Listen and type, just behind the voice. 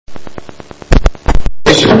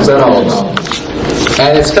What's that all about?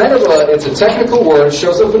 And it's kind of it's a technical word. It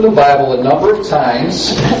shows up in the Bible a number of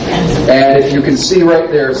times. And if you can see right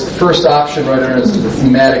there, it's the first option right under the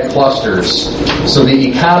thematic clusters. So the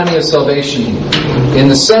economy of salvation, in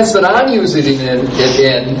the sense that I'm using it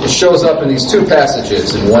in, it shows up in these two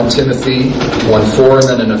passages, in 1 Timothy 1:4 and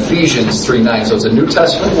then in Ephesians 3:9. So it's a New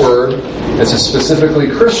Testament word. It's a specifically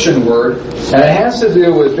Christian word. And it has to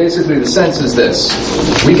do with, basically the sense is this.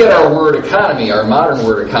 We get our word economy, our modern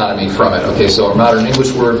word economy from it. Okay, so our modern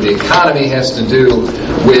English word, the economy, has to do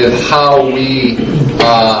with how we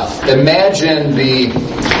imagine the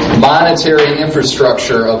monetary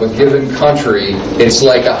infrastructure of a given country. It's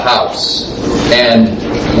like a house. And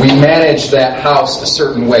we manage that house a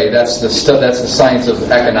certain way. That's the science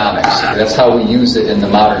of economics. That's how we use it in the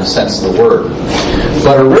modern sense of the word.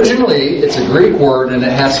 But originally, it's a Greek word, and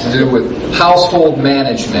it has to do with household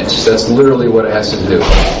management. That's literally what it has to do.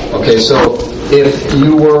 Okay, so if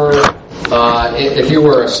you were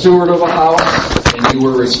a steward of a house, and you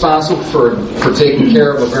were responsible for taking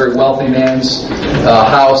care of a very wealthy man's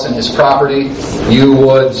house and his property, you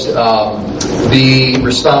would be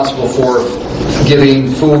responsible for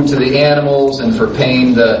giving food to the animals and for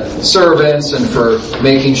paying the servants and for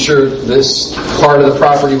making sure this part of the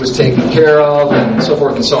property was taken care of and so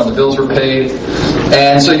forth and so on. The bills were paid.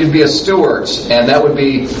 And so you'd be a steward, and that would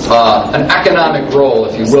be an economic role,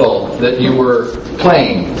 if you will, that you were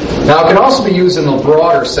playing. Now, it can also be used in a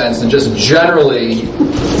broader sense than just generally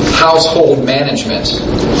household management.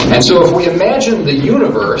 And so if we imagine the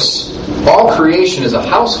universe, all creation is a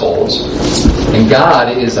household, and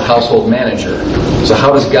God is the household manager. So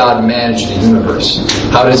how does God manage the universe?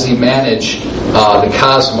 How does He manage the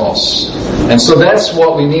cosmos? And so that's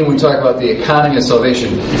what we mean when we talk about the economy of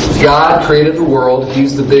salvation. God created the world.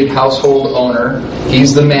 He's the big household owner.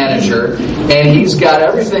 He's the manager. And He's got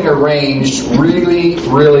everything arranged really,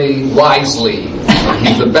 really wisely.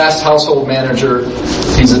 He's the best household manager.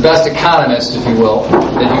 He's the best economist, if you will,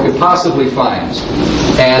 that you could possibly find.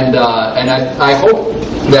 And I hope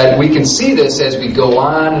that we can see this as we go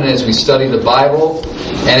on and as we study the Bible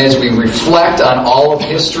and as we reflect on all of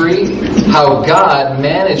history, how God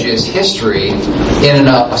manages history in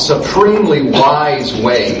a supremely wise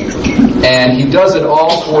way. And He does it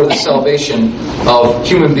all for the salvation of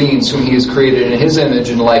human beings whom He has created in His image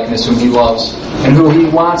and likeness, whom He loves, and who He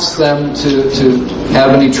wants them to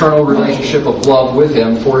have an eternal relationship of love with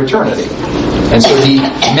Him for eternity. And so He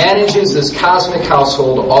manages this cosmic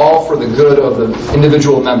household all for the good of the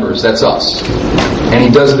individual members. That's us. And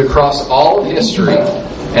He does it across all of history.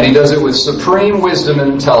 And He does it with supreme wisdom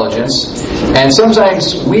and intelligence. And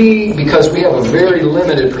sometimes because we have a very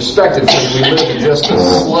limited perspective, because we live in just a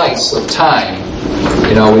slice of time.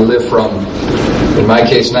 We live from, in my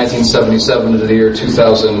case, 1977 to the year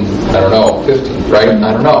 2000, 50, right?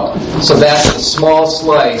 I don't know. So that's a small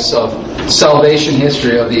slice of salvation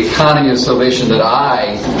history, of the economy of salvation that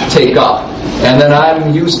I take up. And then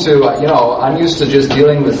I'm used to just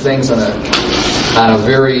dealing with things on a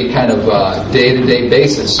very kind of day-to-day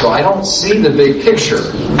basis. So I don't see the big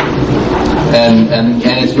picture. And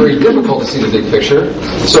it's very difficult to see the big picture.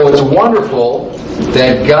 So it's wonderful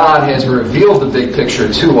that God has revealed the big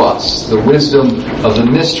picture to us, the wisdom of the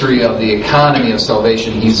mystery of the economy of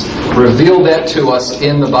salvation. He's revealed that to us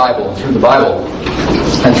in the Bible, through the Bible,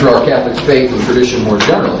 and through our Catholic faith and tradition more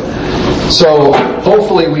generally. So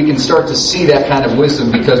hopefully we can start to see that kind of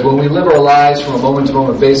wisdom, because when we live our lives from a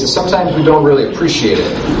moment-to-moment basis, sometimes we don't really appreciate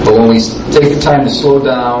it. But when we take the time to slow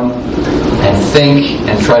down and think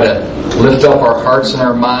and try to lift up our hearts and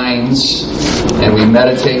our minds, and we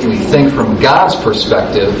meditate and we think from God's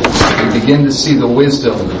perspective, we begin to see the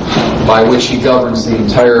wisdom by which He governs the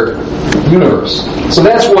entire universe. So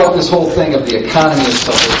that's what this whole thing of the economy of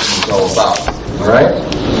salvation is all about. Alright?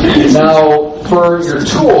 Now, for your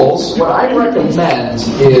tools, what I recommend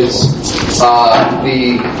is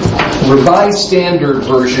the Revised Standard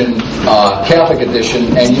Version Catholic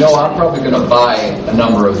Edition, and I'm probably going to buy a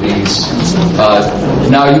number of these.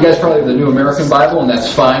 Now, you guys probably have the New American Bible, and that's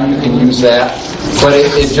fine, you can use that. But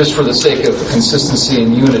it just for the sake of consistency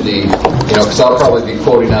and unity, because I'll probably be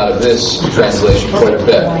quoting out of this translation quite a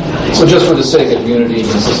bit. So just for the sake of unity and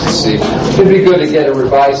consistency, it'd be good to get a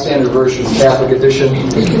Revised Standard Version Catholic Edition.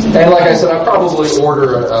 And like I said, I'll probably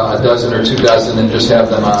order a dozen or 2 dozen and just have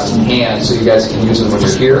them on hand so you guys can use them when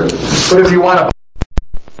you're here. But if you want to,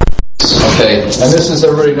 Okay, and this is,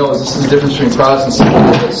 everybody knows, this is the difference between Protestants and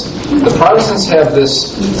Catholics. The Protestants have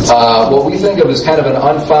this, what we think of as kind of an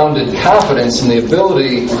unfounded confidence in the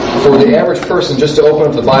ability for the average person just to open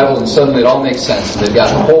up the Bible and suddenly it all makes sense. And they've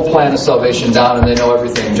got the whole plan of salvation down and they know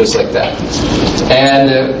everything just like that. And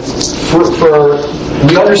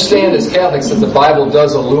we understand as Catholics that the Bible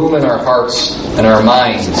does illumine our hearts and our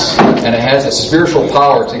minds, and it has a spiritual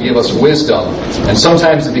power to give us wisdom. And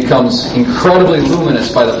sometimes it becomes incredibly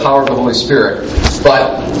luminous by the power of the Holy Spirit,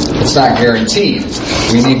 but it's not guaranteed.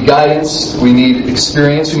 We need guidance, we need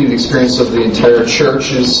experience, we need experience of the entire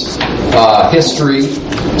church's history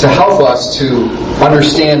to help us to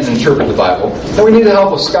understand and interpret the Bible. And we need the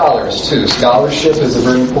help of scholars too. Scholarship is a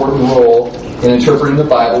very important role in interpreting the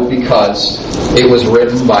Bible because it was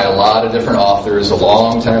written by a lot of different authors a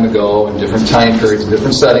long time ago in different time periods,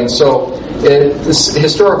 different settings. So this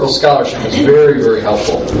historical scholarship is very, very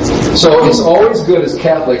helpful. So it's always good as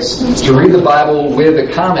Catholics to read the Bible with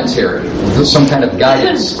a commentary, with some kind of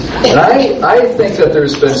guidance. And I think that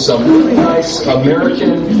there's been some really nice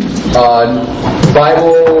American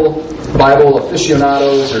Bible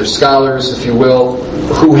aficionados or scholars, if you will,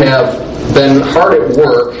 who have been hard at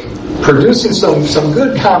work producing some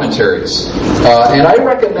good commentaries. And I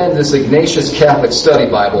recommend this Ignatius Catholic Study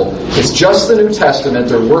Bible. It's just the New Testament.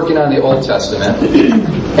 They're working on the Old Testament.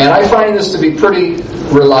 And I find this to be pretty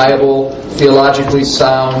reliable, theologically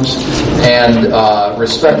sound, and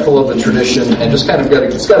respectful of the tradition, and just kind of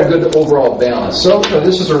it's got a good overall balance. So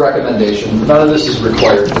this is a recommendation. None of this is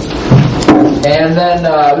required. And then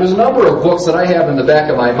there's a number of books that I have in the back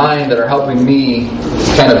of my mind that are helping me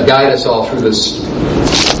kind of guide us all through this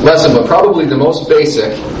lesson, but probably the most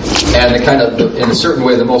basic and the kind of, in a certain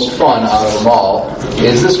way, the most fun out of them all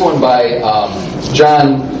is this one by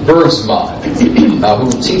John Bergsma, who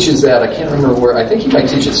teaches at, I can't remember where, I think he might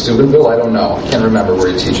teach at Steubenville, I don't know, I can't remember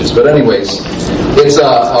where he teaches, but anyways, it's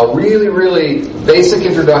a really, really basic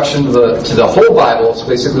introduction to the whole Bible. It's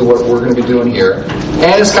basically what we're going to be doing here,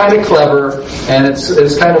 and it's kind of clever, and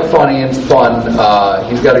it's kind of funny and fun.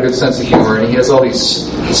 He's got a good sense of humor, and he has all these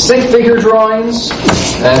stick figure drawings,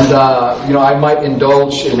 and I might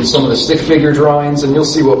indulge in some of the stick figure drawings, and you'll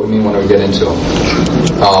see what we mean when we get into them.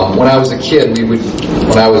 When I was a kid,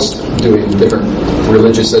 when I was doing different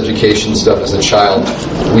religious education stuff as a child,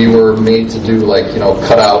 we were made to do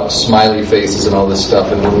cut out smiley faces and all this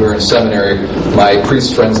stuff. And when we were in seminary, my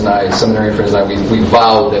priest friends and I, seminary friends and I, we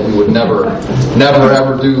vowed that we would never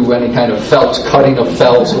ever do any kind of cutting of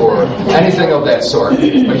felt or anything of that sort.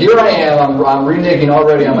 But here I am, I'm reneging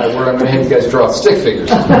already on my word. I'm going to have you guys draw stick figures.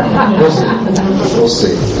 We'll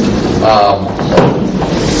see.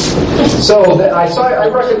 So I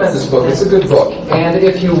recommend this book. It's a good book, and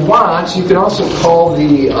if you want, you can also call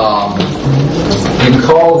the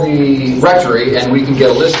rectory, and we can get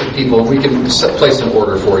a list of people, and we can place an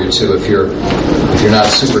order for you too if you're not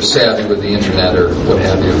super savvy with the internet or what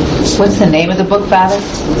have you. What's the name of the book, Father?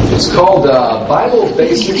 It's called Bible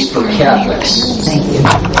Basics for Catholics. Thank you.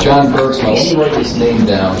 John Bergsma. Let me write his name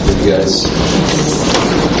down for you guys.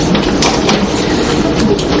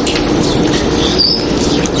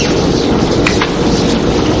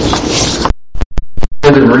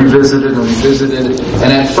 And revisited,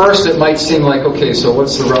 and at first it might seem like, okay, so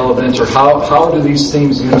what's the relevance, or how do these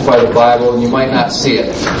things unify the Bible, and you might not see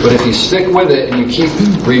it. But if you stick with it and you keep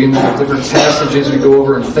reading the different passages we go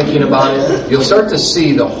over and thinking about it, you'll start to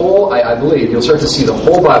see the whole, I believe, you'll start to see the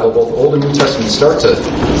whole Bible, both Old and New Testament, start to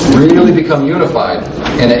really become unified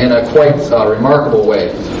in a quite remarkable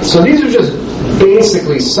way. So these are just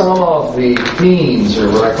basically some of the themes, or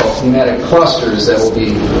what I call thematic clusters, that we'll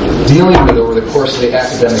be dealing with over the course of the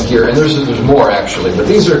academic year. And there's more actually, but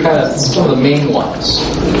these are kind of some of the main ones.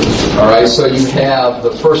 Alright, so you have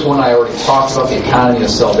the first one I already talked about, the economy of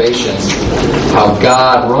salvation, how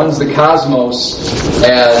God runs the cosmos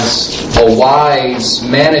as a wise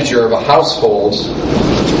manager of a household.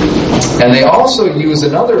 And they also use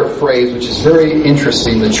another phrase which is very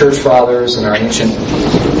interesting. The church fathers and our ancient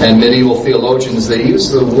and medieval theologians, they use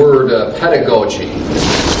the word pedagogy.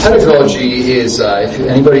 Pedagogy is, if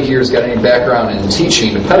anybody here has got any background in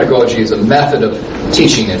teaching, pedagogy is a method of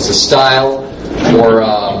teaching. It's a style or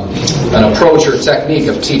an approach or technique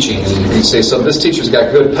of teaching. And you can say, so this teacher's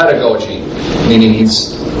got good pedagogy, meaning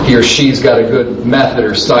he or she's got a good method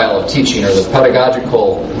or style of teaching, or the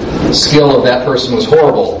pedagogical skill of that person was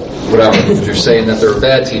horrible. whatever, if you're saying that they're a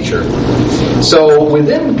bad teacher. So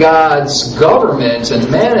within God's government and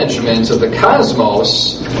management of the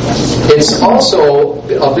cosmos, it's also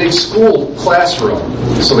a big school classroom.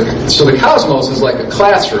 So the cosmos is like a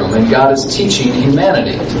classroom, and God is teaching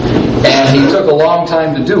humanity. And He took a long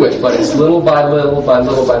time to do it, but it's little by little by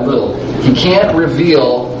little by little. He can't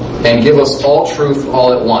reveal and give us all truth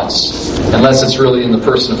all at once, unless it's really in the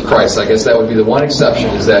person of Christ. I guess that would be the one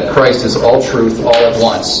exception, is that Christ is all truth all at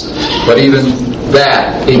once. But even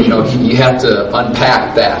that, you have to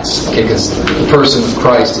unpack that, because the person of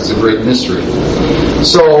Christ is a great mystery.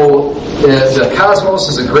 So the cosmos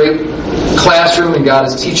is a great classroom, and God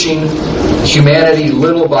is teaching humanity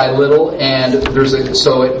little by little, and there's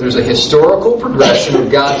a historical progression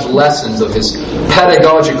of God's lessons, of His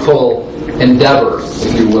pedagogical endeavor,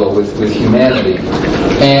 if you will, with humanity.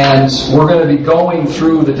 And we're going to be going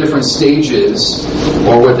through the different stages,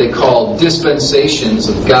 or what they call dispensations,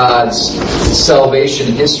 of God's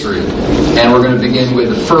salvation history. And we're going to begin with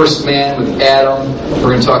the first man, with Adam. We're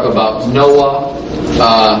going to talk about Noah,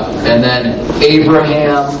 and then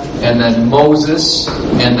Abraham, and then Moses,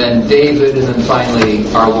 and then David, and then finally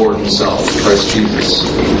our Lord Himself, Christ Jesus,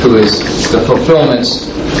 who is the fulfillment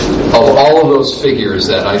of all of those figures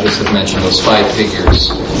that I just have mentioned, those 5 figures.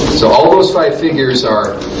 So all those 5 figures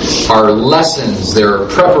are lessons, they're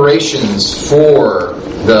preparations for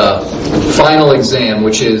the final exam,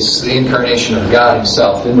 which is the incarnation of God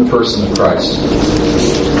Himself in the person of Christ.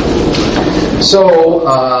 So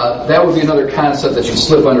that would be another concept that you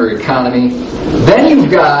slip under economy. Then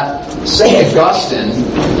you've got St. Augustine,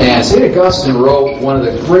 and St. Augustine wrote one of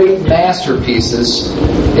the great masterpieces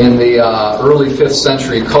in the early 5th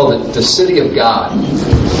century, called it The City of God.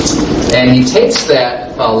 And he takes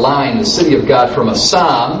that line, the city of God, from a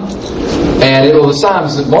psalm, and the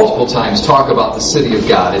Psalms multiple times talk about the city of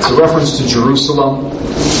God. It's a reference to Jerusalem,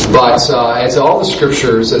 but as in all the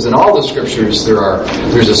scriptures,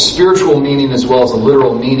 there's a spiritual meaning as well as a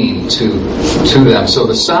literal meaning to them. So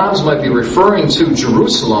the Psalms might be referring to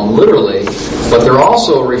Jerusalem literally, but they're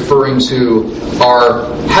also referring to our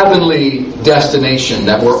heavenly destination,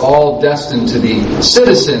 that we're all destined to be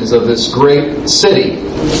citizens of this great city.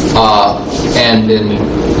 And in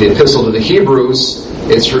the Epistle to the Hebrews,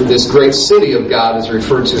 this great city of God is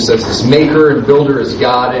referred to as its maker and builder is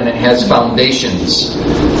God, and it has foundations.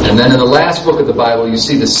 And then in the last book of the Bible, you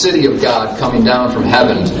see the city of God coming down from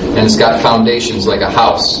heaven, and it's got foundations like a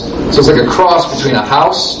house. So it's like a cross between a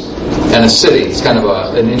house and a city. It's kind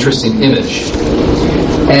of an interesting image.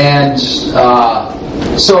 And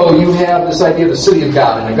so you have this idea of the city of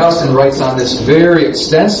God, and Augustine writes on this very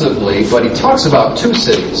extensively, but he talks about 2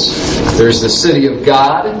 cities. There's the city of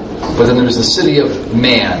God, but then there's the city of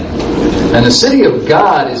man. And the city of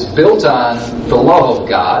God is built on the love of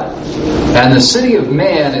God, and the city of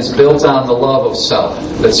man is built on the love of self.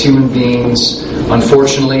 That's human beings,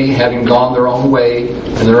 unfortunately, having gone their own way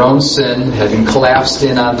in their own sin, having collapsed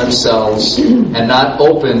in on themselves, and not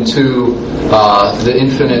open to the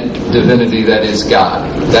infinite divinity that is God.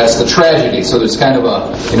 That's the tragedy. So there's kind of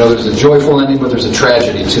there's a joyful ending, but there's a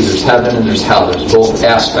tragedy too. There's heaven and there's hell. There's both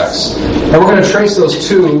aspects. And we're going to trace those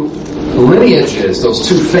 2 lineages, those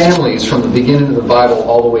 2 families, from the beginning of the Bible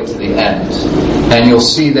all the way to the end. And you'll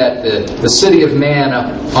see that the city of man,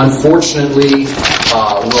 unfortunately,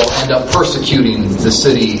 will end up persecuting the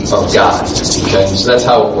city of God. Okay, so that's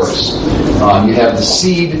how it works. You have the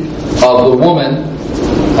seed of the woman.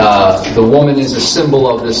 The woman is a symbol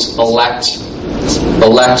of this elect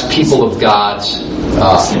people of God.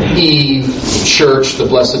 Eve, the church, the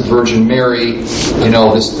Blessed Virgin Mary,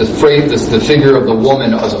 the figure of the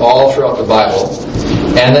woman is all throughout the Bible.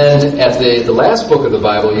 And then at the last book of the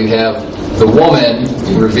Bible, you have the woman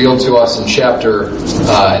revealed to us in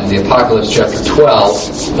in the Apocalypse chapter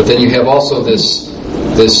 12. But then you have also this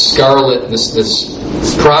scarlet, this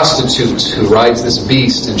prostitute who rides this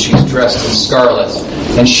beast, and she's dressed in scarlet.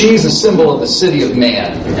 And she's a symbol of the city of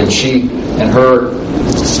man. And she and her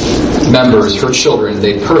members, her children,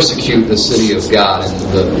 they persecute the city of God.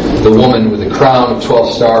 And the woman with the crown of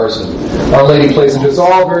 12 stars, and Our Lady plays into it. It's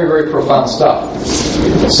all very, very profound stuff.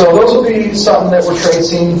 So those will be something that we're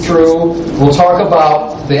tracing through. We'll talk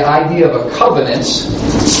about the idea of a covenant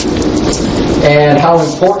and how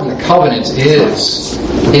important the covenant is.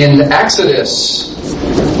 In Exodus,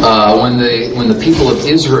 when the people of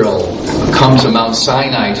Israel come to Mount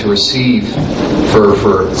Sinai to receive,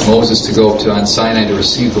 for Moses to go up to Mount Sinai to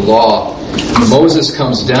receive the law, Moses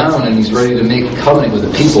comes down and he's ready to make a covenant with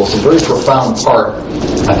the people. It's a very profound part.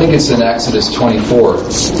 I think it's in Exodus 24.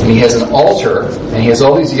 And he has an altar, and he has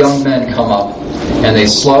all these young men come up, and they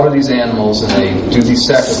slaughter these animals, and they do these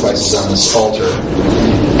sacrifices on this altar.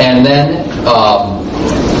 And then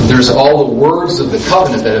there's all the words of the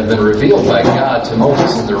covenant that have been revealed by God to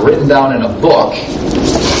Moses, and they're written down in a book.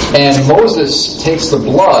 And Moses takes the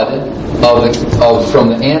blood from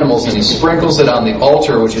the animals and he sprinkles it on the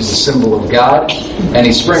altar, which is a symbol of God, and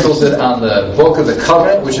he sprinkles it on the book of the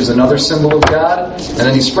covenant, which is another symbol of God, and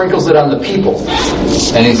then he sprinkles it on the people,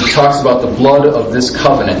 and he talks about the blood of this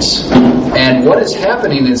covenant. And what is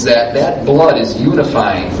happening is that blood is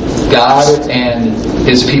unifying God and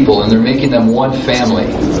His people, and they're making them one family.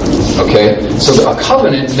 Okay? So a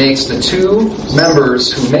covenant makes the two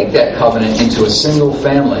members who make that covenant into a single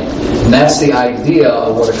family. And that's the idea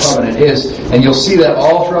of what a covenant is. And you'll see that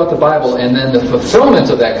all throughout the Bible. And then the fulfillment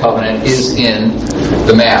of that covenant is in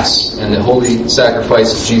the Mass and the holy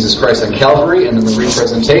sacrifice of Jesus Christ on Calvary, and then the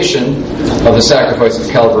representation of the sacrifice of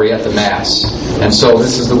Calvary at the Mass. And so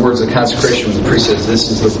this is the words of consecration when the priest says, "This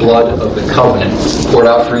is the blood of the covenant poured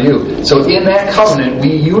out for you." So in that covenant,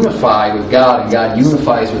 we unify with God, and God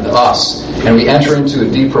unifies with us. And we enter into a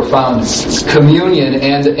deep, profound communion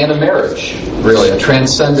and a marriage, really, a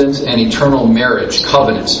transcendent and eternal marriage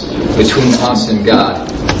covenant between us and God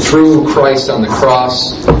through Christ on the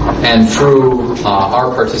cross and through our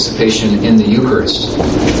participation in the Eucharist.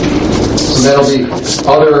 So that'll be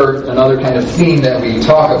another kind of theme that we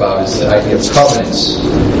talk about, is the idea of covenants.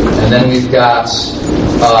 And then we've got,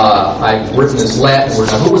 I've written this Latin word.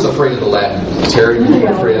 Now, who was afraid of the Latin? Terry, you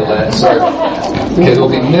were afraid of Latin? Sorry. Okay, there'll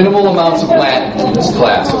be minimal amounts of Latin in this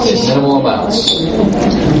class. Okay, minimal amounts.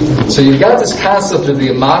 So you've got this concept of the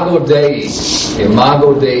Imago Dei. The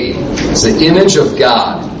Imago Dei. It's the image of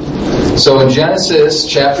God. So in Genesis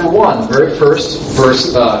chapter 1, very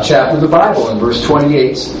first chapter of the Bible, in verse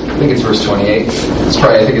 28, I think it's verse 28,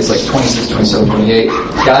 I think it's like 26, 27, 28,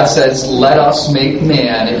 God says, "Let us make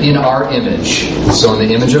man in our image." So in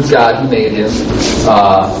the image of God He made him,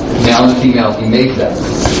 male and female He made them.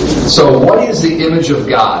 So what is the image of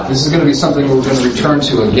God? This is going to be something we're going to return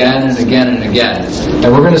to again and again and again.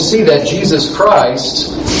 And we're going to see that Jesus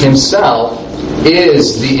Christ Himself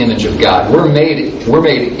is the image of God. We're made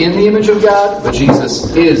in the image of God, but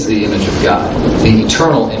Jesus is the image of God, the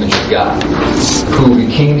eternal image of God, who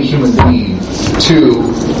became a human being to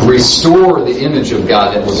restore the image of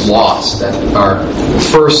God that was lost, that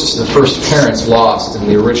the first parents lost in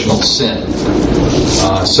the original sin.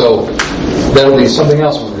 So that'll be something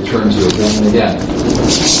else we'll return to again and again.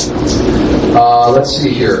 Let's see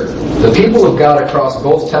here. The people of God across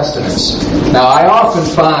both Testaments. Now, I often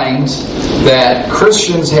find that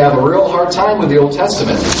Christians have a real hard time with the Old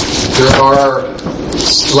Testament. There are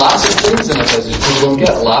lots of things in it that people don't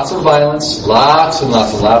get. Lots of violence, lots and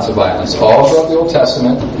lots of violence, all throughout the Old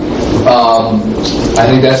Testament. I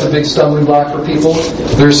think that's a big stumbling block for people.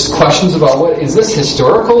 There's questions about is this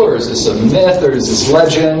historical, or is this a myth, or is this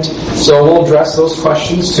legend? So we'll address those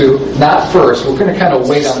questions too. Not first. We're going to kind of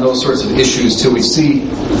wait on those sorts of issues till we see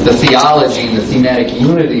the theology and the thematic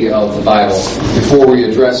unity of the Bible before we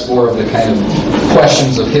address more of the kind of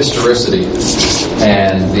questions of historicity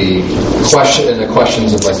and the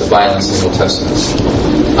questions of like the violence in the Old Testament.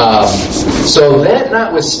 So that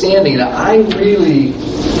notwithstanding, I really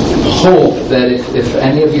hope that if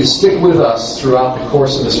any of you stick with us throughout the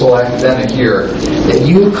course of this whole academic year, that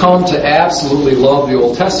you come to absolutely love the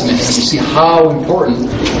Old Testament, and you see how important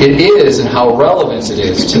it is and how relevant it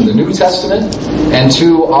is to the New Testament and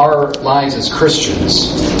to our lives as Christians,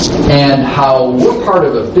 and how we're part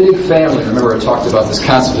of a big family. Remember, I talked about this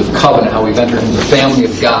concept of covenant, how we've entered into the family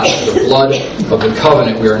of God through the blood of the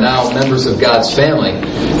covenant. We are now members of God's family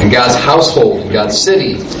and God's household and God's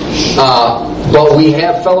city. But we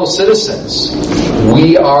have fellow citizens.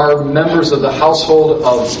 We are members of the household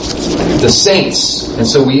of the saints. And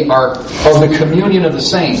so we are of the communion of the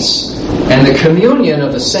saints. And the communion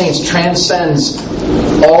of the saints transcends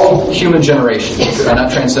all human generations.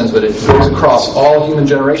 Not transcends, but it goes across all human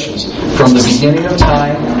generations. From the beginning of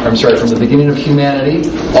from the beginning of humanity,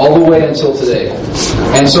 all the way until today.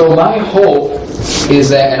 And so my hope is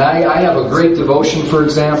that, and I have a great devotion, for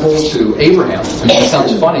example, to Abraham. I mean, it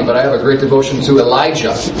sounds funny, but I have a great devotion to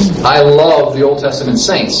Elijah. I love the Old Testament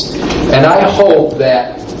saints. And I hope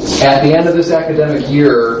that at the end of this academic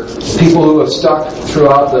year, people who have stuck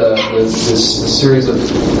throughout this series of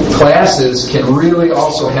classes can really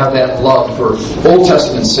also have that love for Old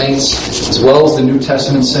Testament saints as well as the New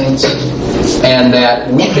Testament saints, and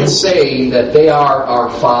that we can say that they are our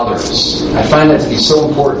fathers. I find that to be so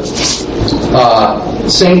important.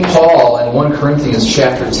 St. Paul in 1 Corinthians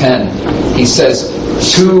chapter 10, he says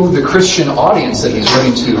to the Christian audience that he's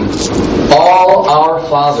writing to, all our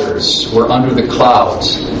fathers were under the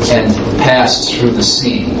clouds, and passed through the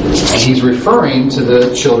sea. And he's referring to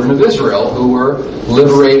the children of Israel who were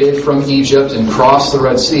liberated from Egypt and crossed the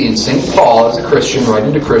Red Sea. And St. Paul, as a Christian,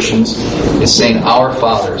 writing to Christians, is saying, our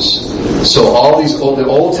fathers. So all these the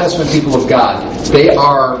Old Testament people of God, they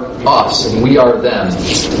are us and we are them.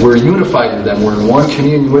 We're unified with them. We're in one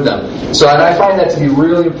communion with them. So and I find that to be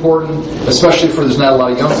really important, especially for there's not a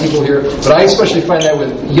lot of young people here, but I especially find that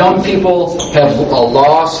with young people have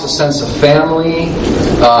lost a sense of family.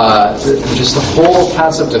 Just the whole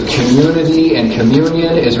concept of community and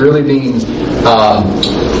communion is really being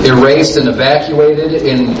erased and evacuated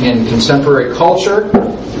in contemporary culture.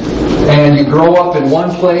 And you grow up in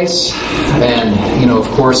one place, and, of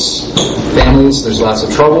course, families, there's lots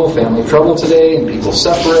of family trouble today, and people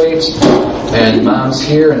separate, and mom's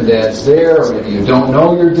here and dad's there, or maybe you don't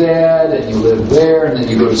know your dad, and you live there, and then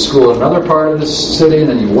you go to school in another part of the city, and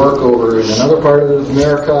then you work over in another part of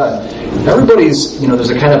America, and everybody's, there's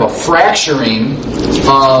a kind of a fracturing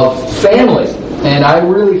of family. And I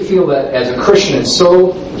really feel that as a Christian, it's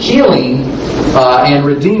so healing and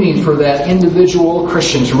redeeming for that individual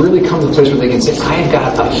Christian to really come to the place where they can say, I've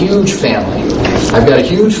got a huge family. I've got a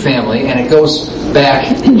huge family, and it goes back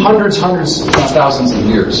hundreds, thousands of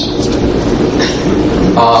years.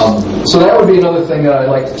 So that would be another thing that I'd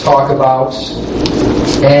like to talk about.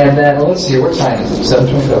 And then, let's see, what time is it?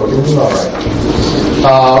 7:25. We're doing all right.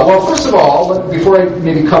 Well, first of all, before I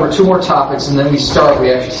maybe cover two more topics and then we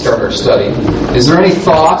actually start our study, is there any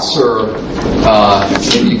thoughts or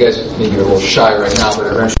maybe you guys maybe are a little shy right now, but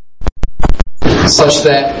eventually, such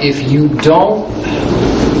that if you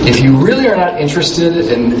really are not interested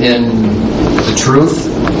in the truth,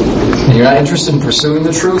 and you're not interested in pursuing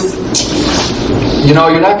the truth, you're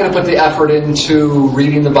not going to put the effort into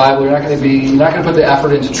reading the Bible. You're not going to put the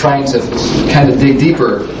effort into trying to kind of dig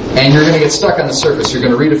deeper, and you're going to get stuck on the surface. You're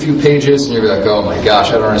going to read a few pages, and you're going to be like, "Oh my gosh,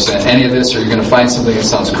 I don't understand any of this." Or you're going to find something that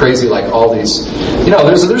sounds crazy, like all these.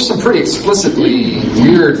 There's some pretty explicitly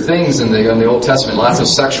weird things in the Old Testament. Lots of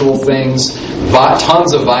sexual things,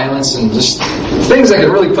 tons of violence, and just things that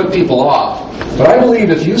can really put people off. But I believe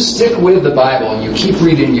if you stick with the Bible and you keep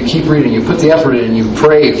reading, you put the effort in, and you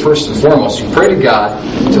pray first and foremost, you pray to God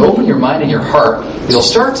to open your mind and your heart, you'll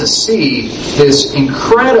start to see His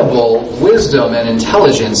incredible wisdom and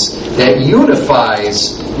intelligence that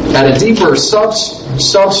unifies at a deeper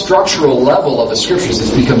substructural level of the Scriptures.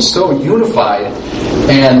 It's become so unified,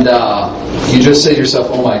 and you just say to yourself,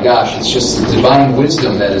 "Oh my gosh, it's just the divine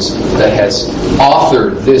wisdom that has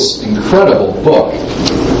authored this incredible book."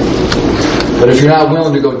 But if you're not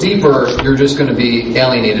willing to go deeper, you're just going to be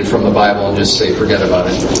alienated from the Bible and just say, forget about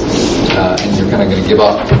it. And you're kind of going to give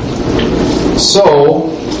up.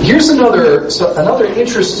 So, here's another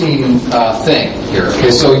interesting thing here.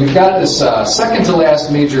 Okay, so you've got this second to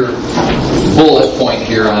last major bullet point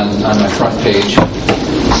here on my front page.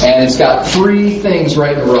 And it's got three things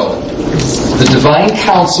right in a row. The divine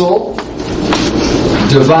counsel,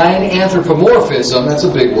 divine anthropomorphism, that's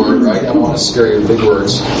a big word, right? I don't want to scare you with big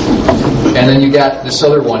words. And then you got this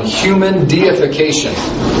other one, human deification.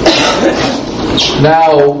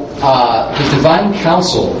 Now, the divine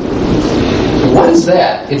counsel, what is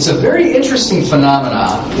that? It's a very interesting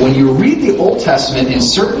phenomenon. When you read the Old Testament, in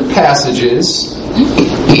certain passages,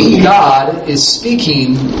 God is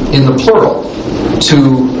speaking in the plural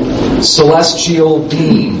to celestial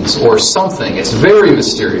beings or something. It's very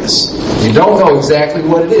mysterious. You don't know exactly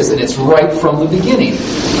what it is, and it's right from the beginning.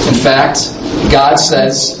 In fact, God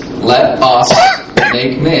says, let us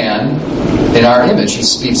make man in our image. He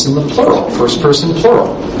speaks in the plural, first person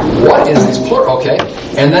plural. What is this plural? Okay.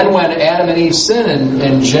 And then when Adam and Eve sin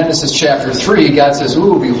in Genesis chapter 3, God says,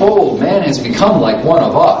 ooh, behold, man has become like one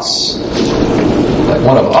of us. Like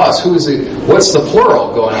one of us. Who is it? What's the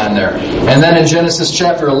plural going on there? And then in Genesis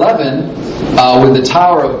chapter 11, with the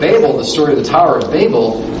Tower of Babel, the story of the Tower of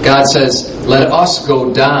Babel, God says, let us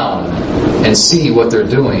go down and see what they're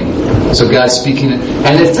doing. So God's speaking.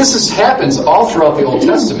 And if this happens all throughout the Old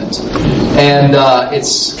Testament, and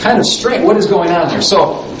it's kind of strange. What is going on there?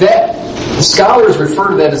 So that scholars refer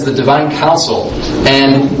to that as the divine counsel,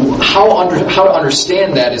 and how to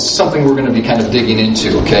understand that is something we're going to be kind of digging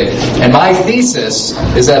into. Okay, and my thesis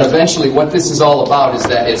is that eventually what this is all about is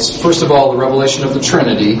that it's first of all the revelation of the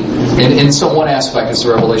Trinity. In some one aspect, it's the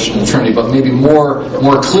revelation of the Trinity, but maybe more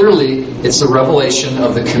clearly, it's the revelation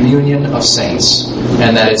of the communion of saints,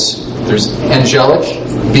 and that there's angelic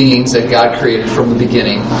beings that God created from the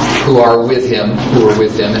beginning, who are with him,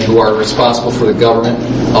 and who are responsible for the government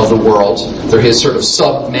of the world. They're his sort of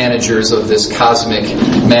sub-managers of this cosmic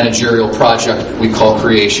managerial project we call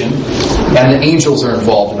creation. And the angels are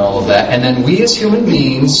involved in all of that. And then we as human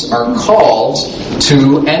beings are called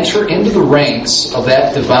to enter into the ranks of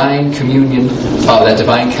that divine communion, that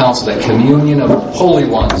divine council, that communion of holy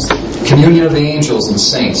ones, communion of the angels and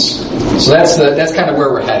saints. So that's kind of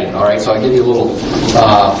where we're heading, all right? So I'll give you a little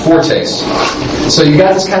foretaste. So you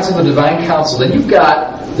got this concept of divine council. Then you've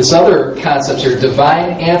got this other concept here,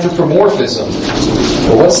 divine anthropomorphism.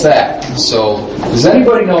 Well, what's that? So does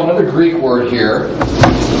anybody know another Greek word here?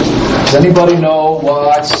 Does anybody know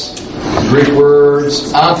what the Greek word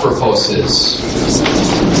anthropos is?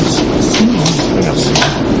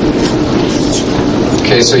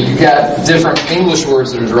 Okay, so you got different English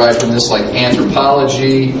words that are derived from this, like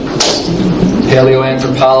anthropology,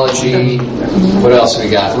 paleoanthropology. What else we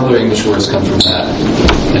got? What other English words come from that?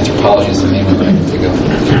 Anthropology is the main one that I can think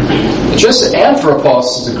of. Just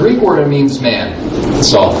anthropos is a Greek word that means man.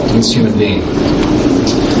 That's all. It means human being.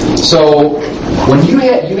 So when you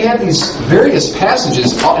have these various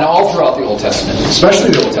passages, and all throughout the Old Testament,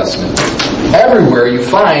 especially the Old Testament, everywhere you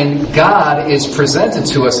find God is presented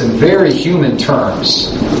to us in very human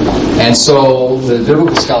terms. And so the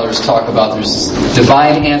biblical scholars talk about there's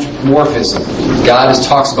divine anthropomorphism. God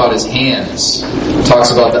talks about his hands,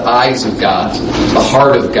 talks about the eyes of God, the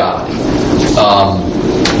heart of God.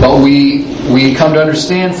 But we come to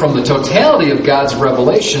understand from the totality of God's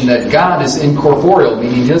revelation that God is incorporeal,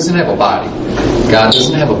 meaning he doesn't have a body. God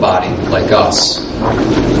doesn't have a body like us.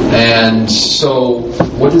 And so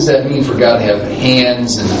what does that mean for God to have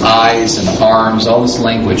hands and eyes and arms, all this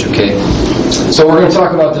language, okay? So we're going to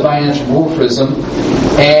talk about divine anthropomorphism.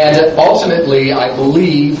 And ultimately, I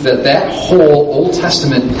believe that whole Old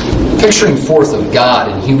Testament picturing forth of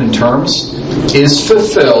God in human terms is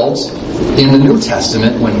fulfilled in the New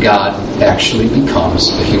Testament when God actually becomes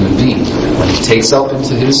a human being. When he takes up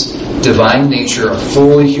into his divine nature, a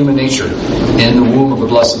fully human nature, in the womb of the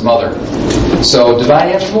Blessed Mother. So divine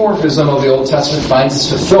anthropomorphism of the Old Testament finds its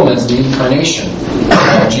fulfillment in the incarnation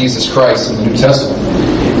of Jesus Christ in the New Testament.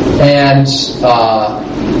 And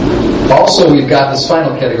also we've got this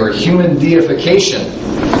final category, human deification.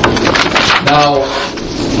 Now,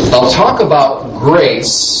 I'll talk about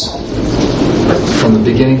grace from the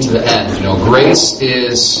beginning to the end. You know, grace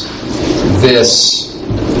is this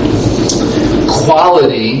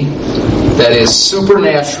quality that is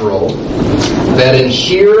supernatural, that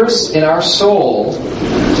adheres in our soul,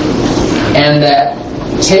 and that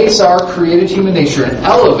takes our created human nature and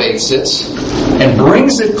elevates it and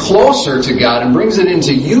brings it closer to God and brings it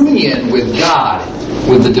into union with God,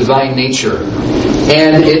 with the divine nature.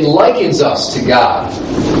 And it likens us to God.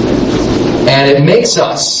 And it makes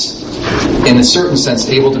us, in a certain sense,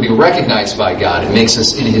 able to be recognized by God. It makes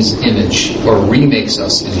us in his image, or remakes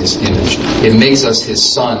us in his image. It makes us his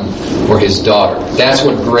son or his daughter. That's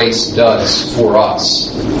what grace does for us.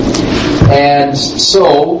 And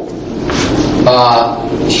so,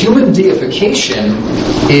 human deification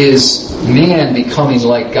is man becoming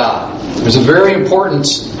like God. There's a very important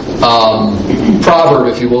proverb,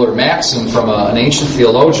 if you will, or maxim from an ancient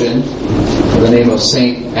theologian by the name of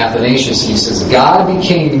Saint Athanasius. He says, God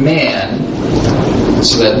became man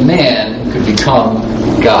so that man could become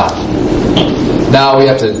God. Now we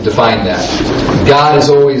have to define that. God is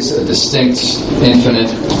always a distinct,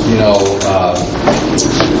 infinite,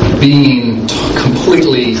 being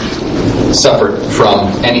completely separate from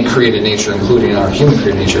any created nature, including our human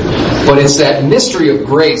created nature. But it's that mystery of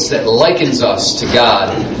grace that likens us to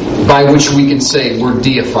God, by which we can say we're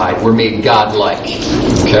deified, we're made God-like.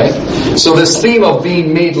 Okay? So this theme of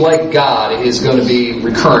being made like God is going to be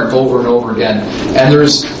recurrent over and over again. And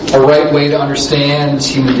there's a right way to understand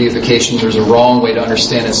human deification, there's a wrong way to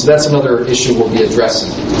understand it. So that's another issue we'll be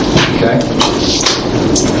addressing. Okay?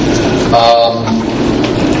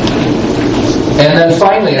 And then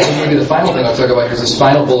finally, I think maybe the final thing I'll talk about here is this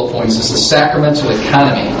final bullet point, is the sacramental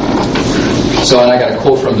economy. So, and I got a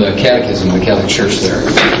quote from the Catechism of the Catholic Church there.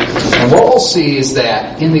 And what we'll see is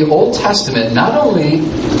that in the Old Testament, not only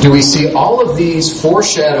do we see all of these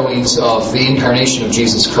foreshadowings of the incarnation of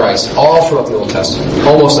Jesus Christ all throughout the Old Testament,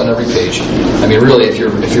 almost on every page. I mean, really, if you're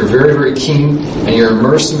very, very keen and you're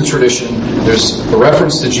immersed in the tradition, there's a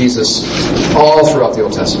reference to Jesus all throughout the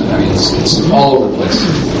Old Testament. I mean, it's all over the place.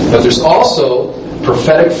 But there's also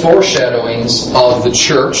prophetic foreshadowings of the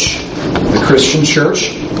church, the Christian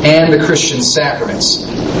church, and the Christian sacraments.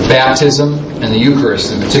 baptism and the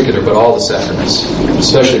Eucharist in particular, but all the sacraments,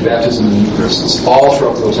 especially baptism and the Eucharist. It's all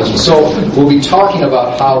throughout the Old Testament. So we'll be talking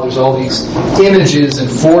about how there's all these images and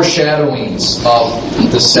foreshadowings of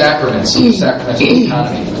the sacraments and the sacramental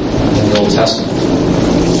economy in the Old Testament.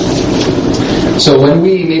 So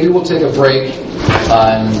maybe we'll take a break,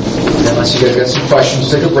 unless you guys got some questions,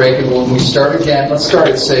 take a break, and when we start again, let's start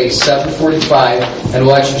at, say, 7:45, and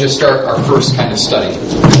we'll actually just start our first kind of study.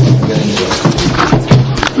 We'll get into it.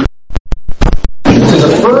 So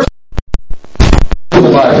the first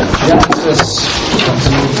Genesis.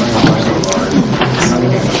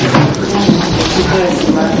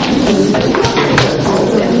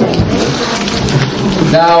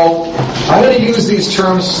 Now, I'm going to use these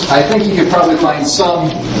terms. I think you could probably find some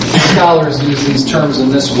scholars use these terms in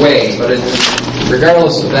this way, but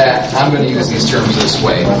regardless of that, I'm going to use these terms this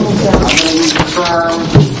way. I'm going to use the term,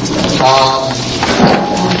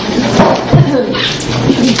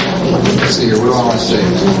 let's see here, what do I want to say?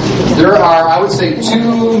 There are, I would say,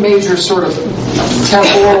 two major sort of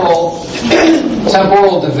temporal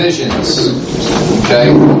divisions,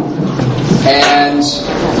 okay? And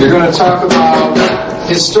you're going to talk about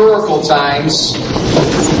historical times.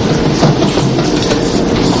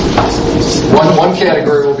 One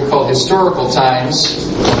category will be called historical times.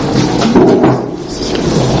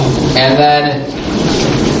 And then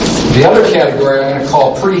the other category I'm going to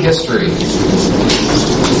call prehistory.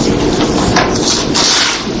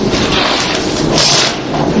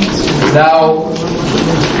 Now,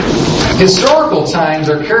 historical times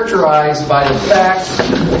are characterized by the fact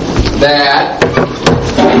that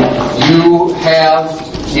you have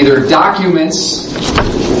either documents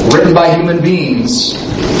written by human beings,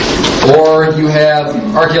 or you have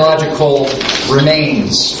archaeological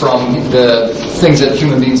remains from the things that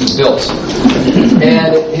human beings have built.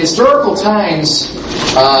 And historical times,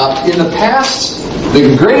 in the past,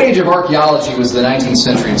 the great age of archaeology was the 19th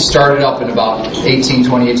century. It started up in about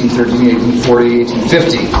 1820, 1830, 1840,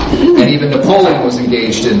 1850. And even Napoleon was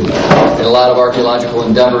engaged in a lot of archaeological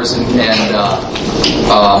endeavors.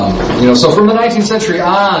 So from the 19th century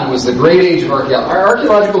on was the great age of archaeology. Our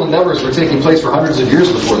archaeological endeavors were taking place for hundreds of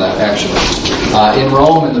years before that, actually. In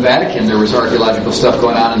Rome and the Vatican, there was archaeological stuff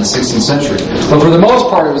going on in the 16th century. But for the most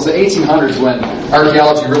part, it was the 1800s when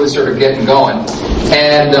archaeology really started getting going.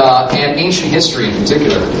 And ancient history in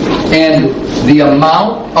particular. And the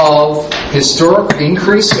amount of historical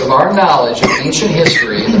increase of our knowledge of ancient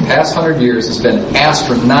history in the past 100 years has been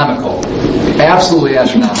astronomical. Absolutely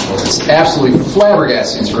astronomical. It's absolutely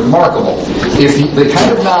flabbergasting. It's remarkable. If the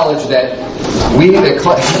kind of knowledge that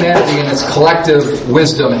humanity in its collective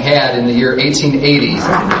wisdom had in the year 1880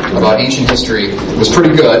 about ancient history was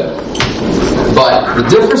pretty good. But the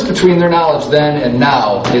difference between their knowledge then and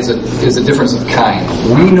now is a difference of kind.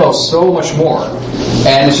 We know so much more.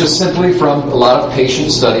 And it's just simply from a lot of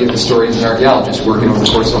patient study of historians and archaeologists working over the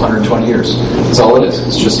course of 120 years. That's all it is.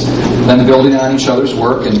 It's just them building on each other's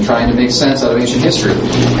work and trying to make sense out of ancient history.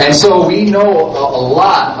 And so we know a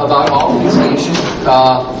lot about all of these ancient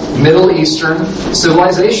Middle Eastern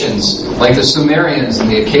civilizations, like the Sumerians and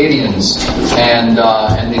the Akkadians and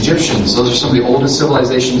the Egyptians. Those are some of the oldest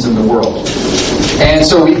civilizations in the world. And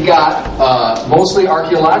so we've got mostly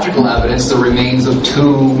archaeological evidence, the remains of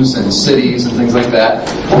tombs and cities and things like that.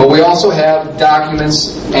 But we also have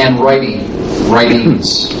documents and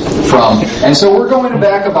writings from. And so we're going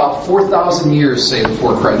back about 4,000 years, say,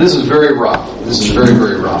 before Christ. This is very rough. This is very,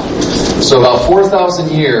 very rough. So about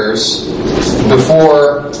 4,000 years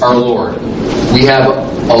before our Lord. We have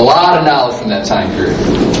a lot of knowledge from that time period.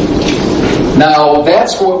 Now,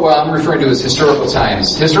 that's what I'm referring to as historical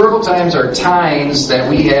times. Historical times are times that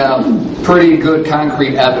we have pretty good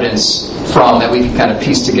concrete evidence from, that we can kind of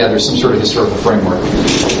piece together some sort of historical framework.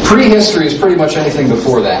 Prehistory is pretty much anything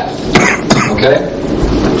before that. Okay?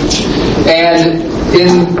 And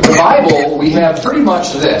in the Bible, we have pretty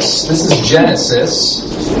much this. This is Genesis,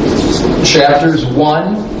 chapters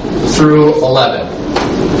 1 through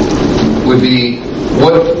 11. Would be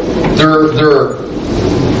what they're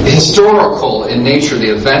historical in nature, the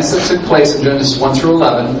events that took place in Genesis 1 through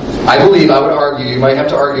 11. I would argue, you might have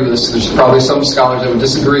to argue with this, there's probably some scholars that would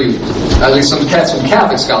disagree, at least some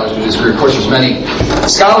Catholic scholars would disagree. Of course, there's many.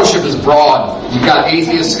 Scholarship is broad. You've got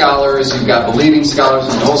atheist scholars, you've got believing scholars,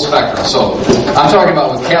 and the whole spectrum. So, I'm talking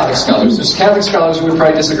about with Catholic scholars. There's Catholic scholars who would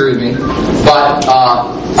probably disagree with me, but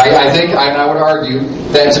I think, and I would argue,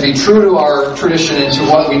 that to be true to our tradition and to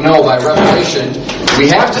what we know by revelation, we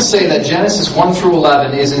have to say that Genesis 1 through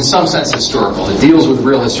 11 is in some sense historical. It deals with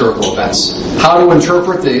real historical events. How to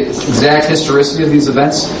interpret the exact historicity of these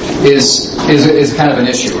events is kind of an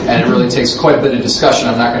issue, and it really takes quite a bit of discussion.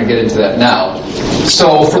 I'm not going to get into that now.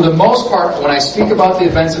 So for the most part, when I speak about the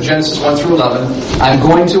events of Genesis 1 through 11, I'm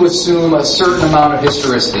going to assume a certain amount of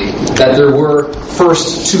historicity, that there were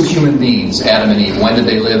first two human beings, Adam and Eve. When did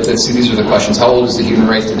they live? See, these are the questions. How old is the human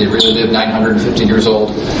race? Did they really live 950 years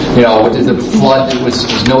old? What did the flood, was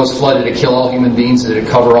Noah's flood, did it kill all human beings? Did it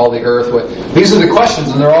cover all the earth? These are the questions,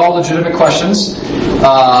 and they're all legitimate questions.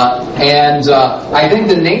 I think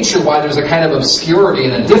the nature why there's a kind of obscurity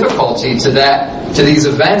and a difficulty to these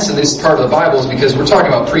events in this part of the Bible is because we're talking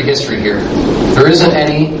about prehistory here. There isn't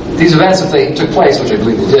any, these events, if they took place, which I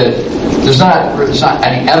believe they did, there's not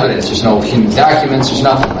any evidence, there's no human documents, there's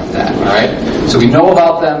nothing like that, alright? So we know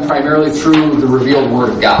about them primarily through the revealed Word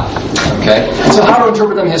of God, okay? So how to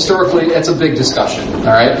interpret them historically, it's a big discussion,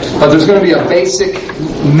 alright? But there's going to be a basic,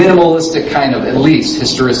 minimalistic kind of, at least,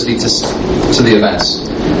 historicity to the events.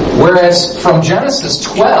 Whereas from Genesis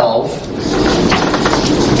 12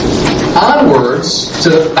 onwards to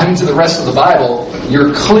the rest of the Bible,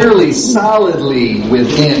 you're clearly, solidly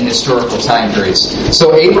within historical time periods.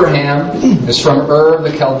 So Abraham is from Ur of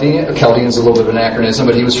the Chaldean. Chaldean is a little bit of an anachronism,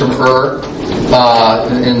 but he was from Ur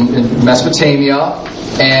in Mesopotamia,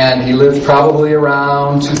 and he lived probably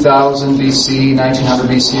around 2000 BC, 1900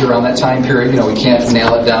 BC, around that time period. We can't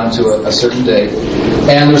nail it down to a certain date.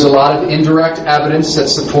 And there's a lot of indirect evidence that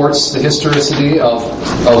supports the historicity of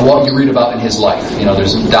what you read about in his life.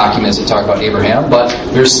 There's documents that talk about Abraham, but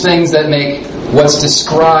there's things that make what's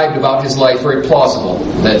described about his life very plausible,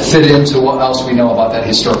 that fit into what else we know about that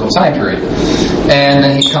historical time period. And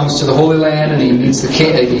then he comes to the Holy Land, and he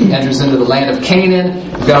enters into the land of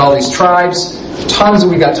Canaan. We've got all these tribes.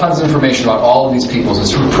 We got tons of information about all of these peoples.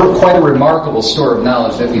 It's quite a remarkable store of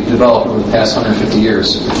knowledge that we've developed over the past 150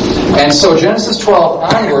 years. And so Genesis 12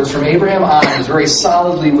 onwards, from Abraham on, is very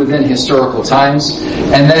solidly within historical times.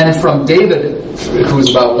 And then from David, who was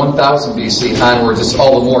about 1000 BC onwards, it's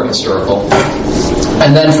all the more historical.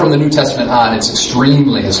 And then from the New Testament on, it's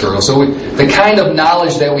extremely historical. So the kind of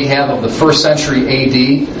knowledge that we have of the first century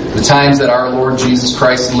AD, the times that our Lord Jesus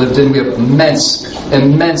Christ lived in, we have immense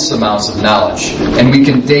amounts of knowledge. And we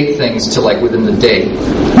can date things to within the day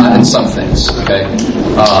in some things. Okay?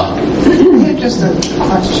 Just a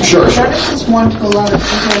question. Sure. Genesis 1 to 11, is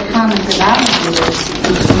there a common denominator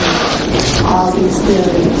between all these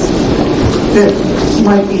theories that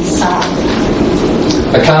might be solid?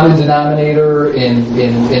 A common denominator in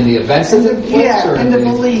the events of the place? Yeah, in the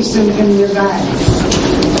beliefs in the events.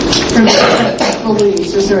 In the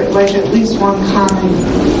beliefs, is there at least one common?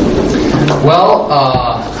 Well,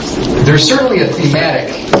 there's certainly a thematic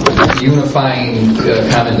unifying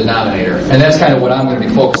common denominator, and that's kind of what I'm going to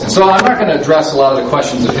be focusing on. So I'm not going to address a lot of the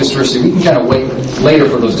questions of historicity. We can kind of wait later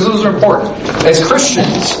for those, because those are important. As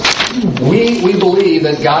Christians, we believe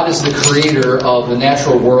that God is the creator of the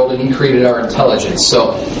natural world, and He created our intelligence.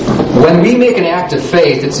 So when we make an act of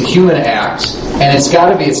faith, it's a human act, and it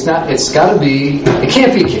can't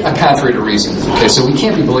be contrary to reason. Okay, so we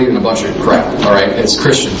can't be believing a bunch of crap, alright, as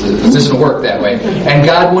Christians. It doesn't work that way. And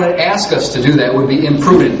God wouldn't ask us to do that. It would be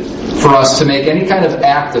imprudent for us to make any kind of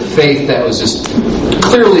act of faith that was just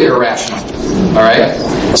clearly irrational. Alright?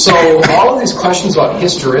 So all of these questions about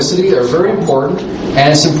historicity are very important,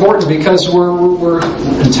 and it's important because we're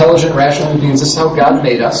intelligent, rational beings. This is how God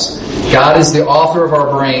made us. God is the author of our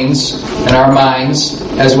brains and our minds,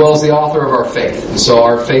 as well as the author of our faith. So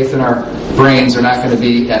our faith and our brains are not going to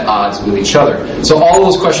be at odds with each other. So all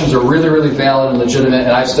those questions are really, really valid and legitimate,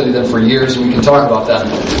 and I've studied them for years, and we can talk about them.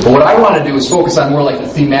 But what I want to do is focus on more the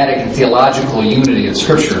thematic and theological unity of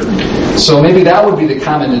Scripture. So maybe that would be the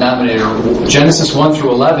common denominator. Genesis 1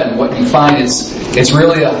 through 11, what you find is it's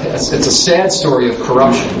really it's a sad story of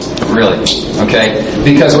corruption, really. Okay?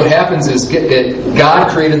 Because what happens is God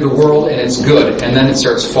created the world and it's good, and then it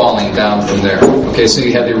starts falling down from there. Okay, so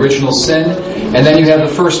you have the original sin, and then you have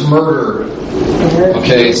the first murder.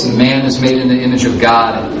 Okay, so man is made in the image of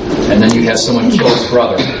God, and then you have someone kill his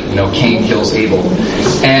brother. Cain kills Abel.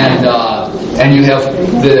 And you have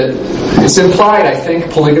it's implied, I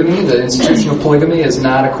think, polygamy. The institution of polygamy is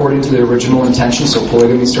not according to the original intention, so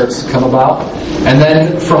polygamy starts to come about. And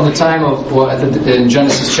then from the time of, in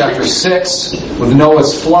Genesis chapter 6, with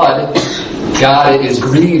Noah's flood, God is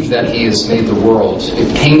grieved that He has made the world.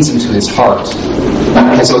 It pains Him to His heart.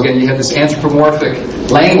 And so again, you have this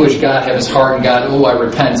anthropomorphic language. God had His heart, and God, I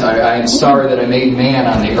repent. I am sorry that I made man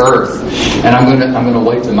on the earth, and I'm going to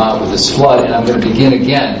wipe them out with this flood, and I'm going to begin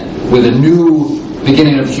again with a new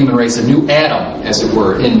beginning of the human race, a new Adam, as it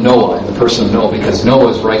were, in Noah, in the person of Noah, because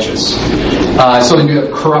Noah is righteous. So then you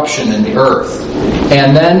have corruption in the earth.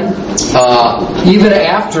 And then even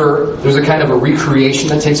after, there's a kind of a recreation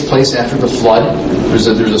that takes place after the flood. There's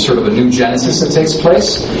a sort of a new Genesis that takes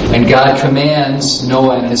place, and God commands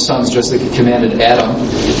Noah and his sons, just like He commanded Adam,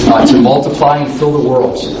 to multiply and fill the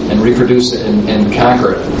world and reproduce it and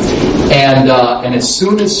conquer it. And as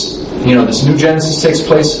soon as this new Genesis takes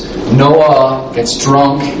place, Noah gets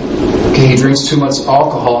drunk. Okay, he drinks too much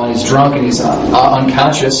alcohol and he's drunk and he's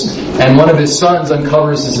unconscious. And one of his sons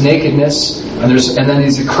uncovers his nakedness, and then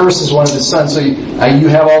he curses one of his sons. So you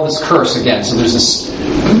have all this curse again. So there's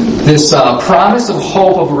this promise of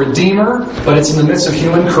hope of a redeemer, but it's in the midst of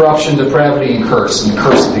human corruption, depravity, and curse, and the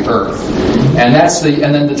curse of the earth. And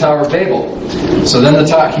then the Tower of Babel. So then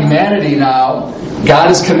humanity now. God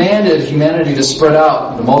has commanded humanity to spread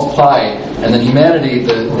out, to multiply, and then humanity,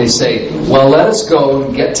 they say, well, let us go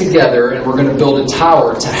and get together, and we're going to build a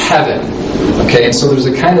tower to heaven. Okay, and so there's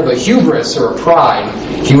a kind of a hubris or a pride.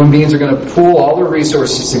 Human beings are going to pool all their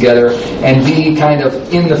resources together and be kind of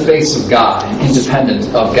in the face of God, independent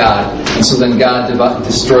of God. And so then God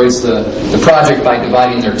destroys the project by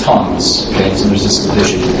dividing their tongues. Okay, so there's this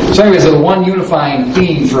division. So anyways, the one unifying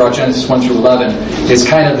theme throughout Genesis 1 through 11 is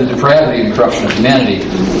kind of the depravity and corruption of humanity.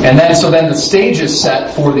 And then the stage is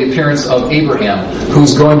set for the appearance of Abraham,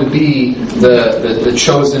 who's going to be the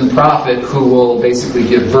chosen prophet who will basically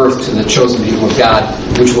give birth to the chosen people of God,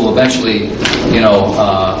 which will eventually,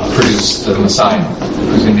 produce the Messiah,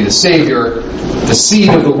 who's going to be the Savior, the seed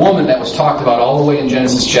of the woman that was talked about all the way in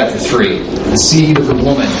Genesis chapter 3. The seed of the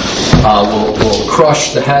woman will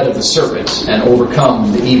crush the head of the serpent and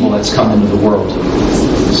overcome the evil that's come into the world.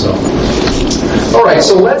 So, all right,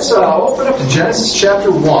 so let's open up to Genesis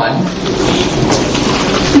chapter 1.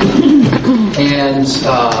 And,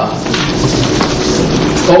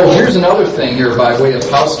 here's another thing here by way of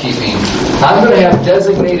housekeeping. I'm going to have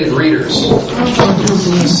designated readers.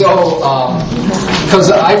 So, because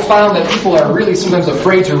I found that people are really sometimes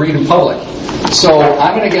afraid to read in public. So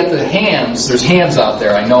I'm going to get the hams. There's hams out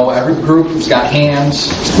there. I know every group has got hams.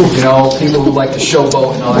 People who like to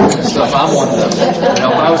showboat and all that kind of stuff. I'm one of them. If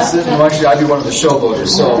I was sitting, actually, I'd be one of the showboaters.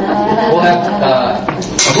 So we'll have.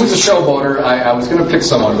 Who's a showboater? I was going to pick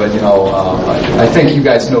someone, but I think you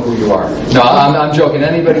guys know who you are. No, I'm joking.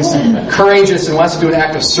 Anybody's courageous and wants to do an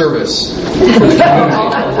act of service for the community.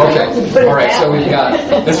 Okay. All right. So we've got.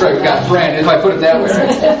 That's right. We've got Fran. If I put it that way,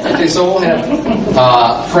 right? Okay. So we'll have.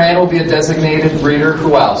 Fran will be a designated reader.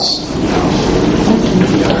 Who else?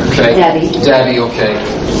 Okay. Debbie. Okay.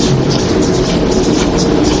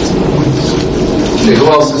 Okay. Who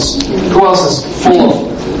else is full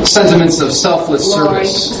of sentiments of selfless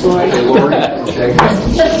service? Okay, Lori. Okay.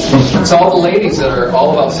 It's all the ladies that are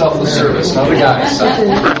all about selfless service, not the guys. So.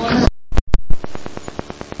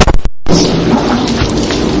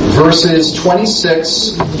 Verses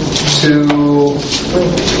 26 to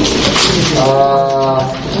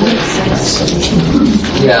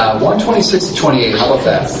 126 to 28. How about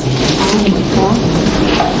that?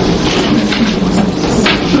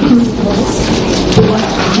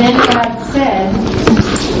 Then God said,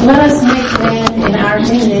 let us make man in our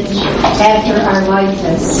image after our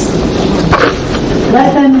likeness.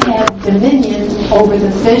 Let them have dominion over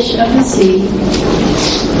the fish of the sea,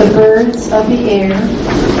 the birds of the air,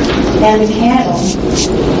 and the cattle,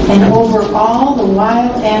 and over all the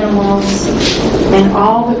wild animals, and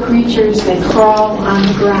all the creatures that crawl on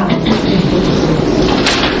the ground.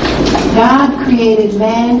 God created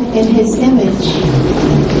man in His image.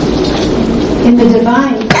 In the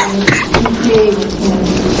divine image, He created him.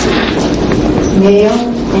 Male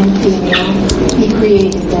and female, He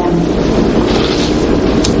created them.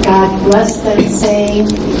 God blessed them, saying,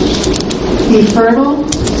 be fertile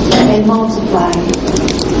and multiply.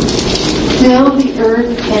 Fill the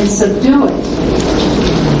earth and subdue it.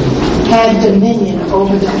 Have dominion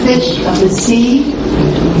over the fish of the sea,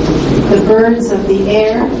 the birds of the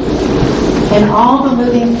air, and all the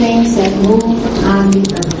living things that move on the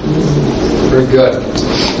earth. Very good.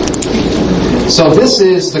 So this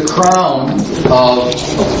is the crown of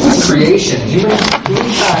creation.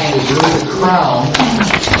 Humankind is really the crown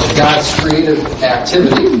of God's creative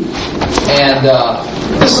activity. And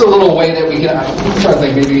this is a little way that we can, I'm trying to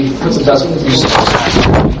think, maybe what's the best way to use it?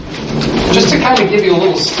 Just to kind of give you a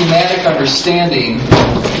little schematic understanding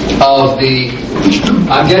of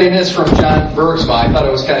I'm getting this from John Bergsma. I thought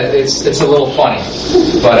it was it's a little funny,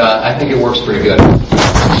 but I think it works pretty good.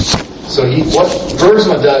 So what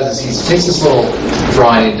Bergsma does is he takes this little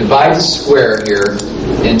drawing, he divides a square here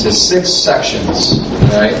into 6 sections.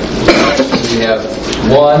 Right? So you have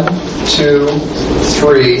 1, 2,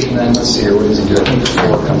 3, and then let's see here, what does he do? I think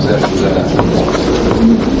 4 comes after that.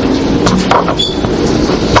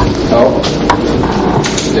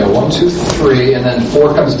 1, 2, 3, and then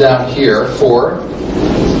 4 comes down here. 4,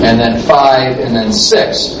 and then 5, and then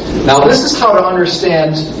 6. Now this is how to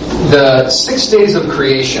understand the 6 days of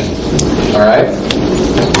creation. All right.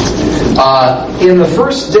 In the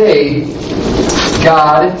first day,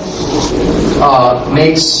 God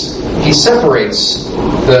He separates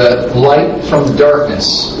the light from the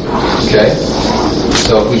darkness. Okay?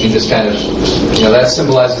 So if we can just kind of, that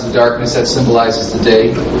symbolizes the darkness, that symbolizes the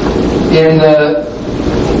day.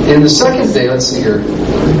 In the second day, let's see here.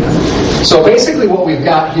 So basically what we've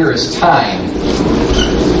got here is time.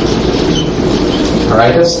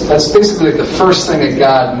 Alright? That's basically like the first thing that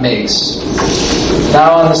God makes.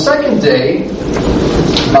 Now on the second day,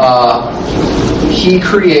 He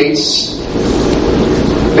creates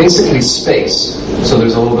basically space. So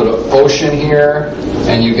there's a little bit of ocean here,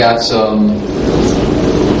 and you've got some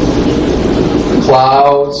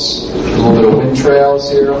clouds, a little bit of wind trails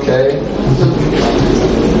here, okay?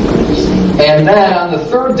 And then on the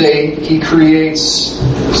third day, He creates,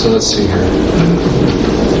 so let's see here.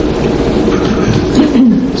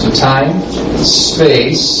 So time,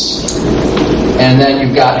 space, and then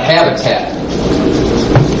you've got habitat.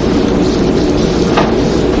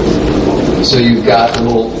 So you've got a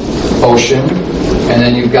little ocean, and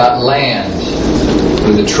then you've got land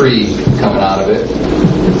with a tree coming out of it.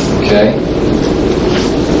 Okay?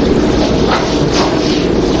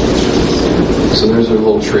 So there's a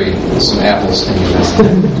little tree with some apples hanging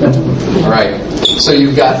out. Alright. So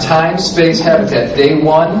you've got time, space, habitat. Day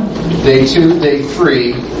 1, day 2, day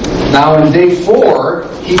 3. Now in day 4,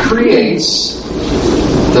 He creates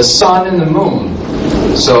the sun and the moon.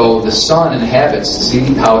 So the sun inhabits,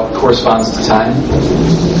 see how it corresponds to time?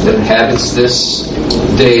 It inhabits this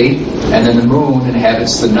day, and then the moon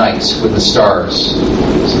inhabits the night with the stars.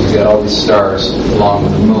 So you've got all these stars along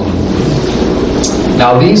with the moon.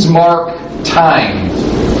 Now these mark time.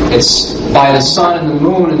 It's by the sun and the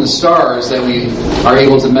moon and the stars that we are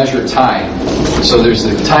able to measure time. So there's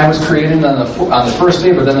the time was created on the first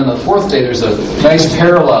day, but then on the fourth day there's a nice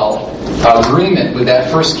parallel agreement with that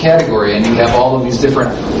first category, and you have all of these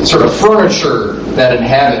different sort of furniture that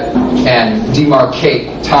inhabit and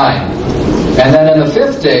demarcate time. And then on the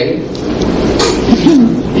fifth day,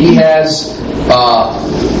 He has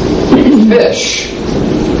fish.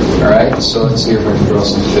 Alright, so let's see if I can draw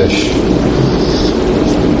some fish.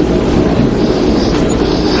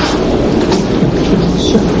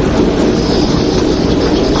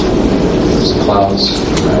 There's clouds.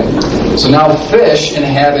 Right? So now fish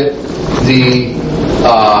inhabit the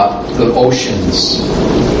oceans.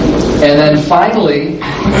 And then finally,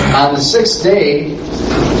 on the sixth day,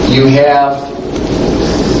 you have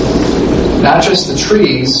not just the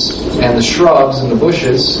trees and the shrubs and the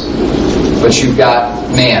bushes, but you've got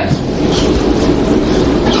man.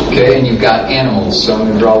 Okay, and you've got animals. So I'm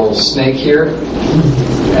going to draw a little snake here,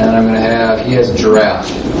 and I'm going to he has a giraffe.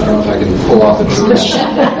 I don't know if I can pull off a giraffe.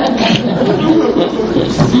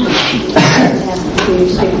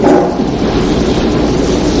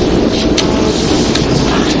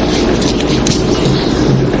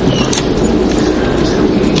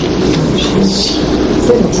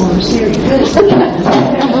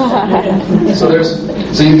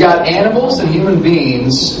 So you've got animals and human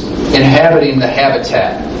beings inhabiting the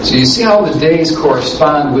habitat. So you see how the days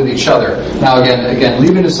correspond with each other. Now again,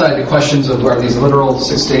 leaving aside the questions of are these literal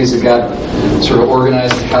 6 days that God sort of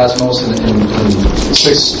organized the cosmos in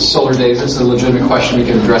 6 solar days, that's a legitimate question. We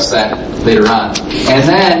can address that later on. And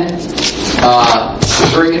then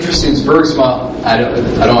it's very interesting. Bergsma, I don't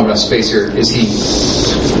have enough space here, is he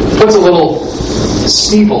puts a little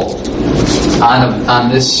steeple on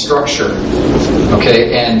this structure,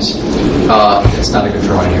 okay, and it's not a good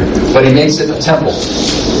drawing here, but he makes it a temple,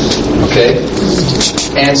 okay,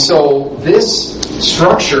 and so this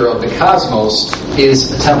structure of the cosmos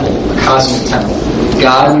is a temple, a cosmic temple.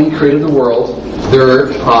 God, when He created the world,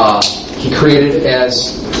 He created it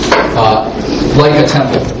as like a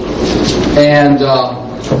temple, and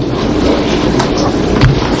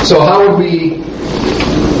so how would we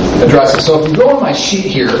address it? So if you go on my sheet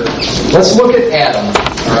here, let's look at Adam.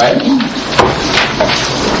 Alright?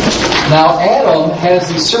 Now Adam has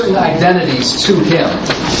these certain identities to him.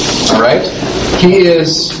 Alright? He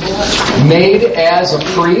is made as a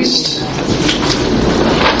priest.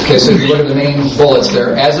 Okay, so if you look at the main bullets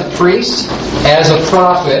there, as a priest, as a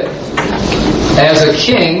prophet, as a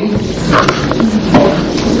king,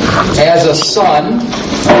 as a son,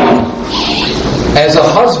 as a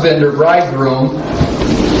husband or bridegroom,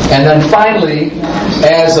 and then finally,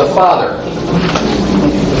 as a father.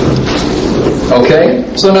 Okay?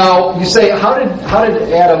 So now you say, how did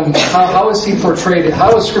Adam, how is he portrayed,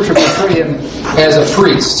 how is Scripture portray him as a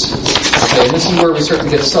priest? Okay, and this is where we start to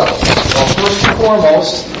get subtle. Well, first and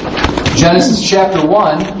foremost, Genesis chapter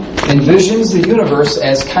 1 envisions the universe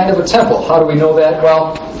as kind of a temple. How do we know that?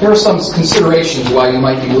 Well, here are some considerations why you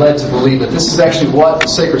might be led to believe that this is actually what the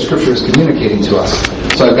sacred Scripture is communicating to us.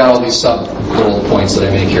 So I've got all these sub-little points that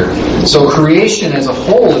I make here. So creation as a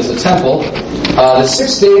whole is a temple. The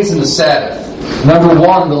 6 days and the Sabbath. Number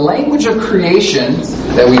one, the language of creation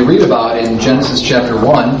that we read about in Genesis chapter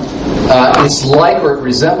 1, it's like or it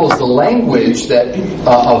resembles the language that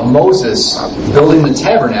of Moses building the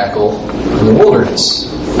tabernacle in the wilderness.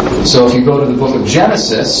 So if you go to the book of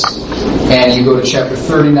Genesis, and you go to chapter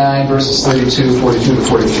 39, verses 32, 42 to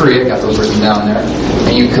 43, I've got those written down there,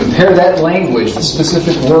 and you compare that language, the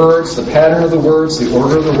specific words, the pattern of the words, the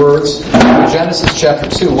order of the words, to Genesis chapter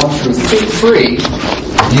 2, 1 through 3,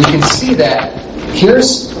 you can see that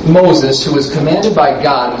here's Moses, who was commanded by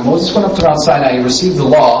God. When Moses went up to Mount Sinai, he received the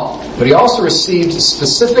law, but he also received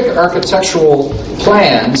specific architectural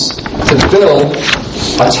plans to build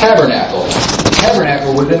a tabernacle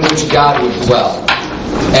within which God would dwell.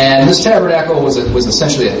 And this tabernacle was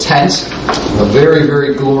essentially a tent, a very,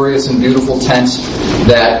 very glorious and beautiful tent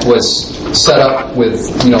that was set up with,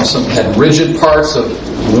 some had rigid parts of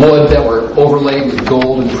wood that were overlaid with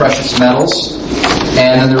gold and precious metals.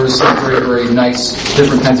 And then there was some very, very nice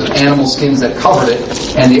different kinds of animal skins that covered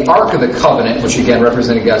it. And the Ark of the Covenant, which again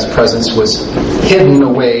represented God's presence, was hidden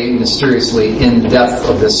away mysteriously in the depth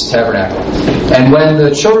of this tabernacle. And when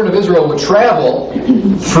the children of Israel would travel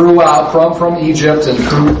throughout from Egypt and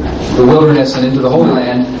through the wilderness and into the Holy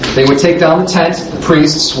Land, they would take down the tent. The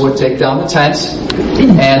priests would take down the tent,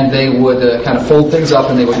 and they would kind of fold things up,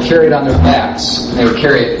 and they would carry it on their backs. And they would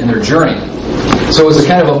carry it in their journey. So it was a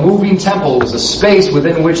kind of a moving temple. It was a space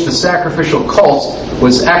within which the sacrificial cult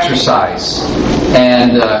was exercised.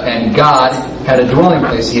 And God had a dwelling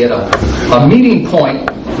place. He had a meeting point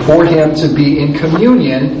for him to be in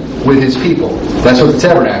communion with his people. That's what the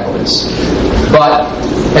tabernacle is. But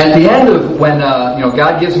at the end of when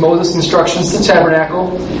God gives Moses instructions to the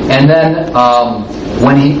tabernacle, and then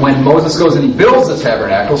when Moses goes and he builds the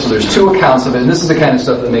tabernacle, so there's two accounts of it, and this is the kind of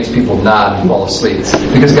stuff that makes people nod and fall asleep,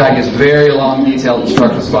 because God gives very long, detailed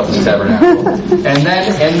instructions about this tabernacle. And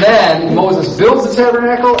then Moses builds the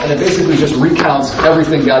tabernacle, and it basically just recounts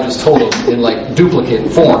everything God just told him in like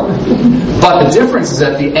duplicate form. But the difference is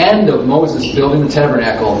at the end of Moses building the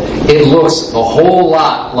tabernacle, it looks a whole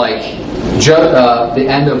lot like the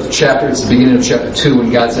end of it's the beginning of chapter 2,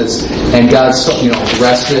 when God says, and God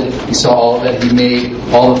rested, he saw all that he made,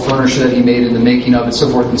 all the furniture that he made in the making of it, so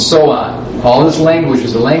forth and so on. All this language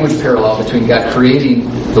is a language parallel between God creating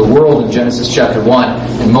the world in Genesis chapter 1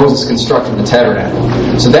 and Moses constructing the tabernacle.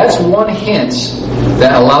 So that's one hint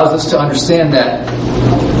that allows us to understand that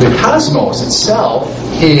the cosmos itself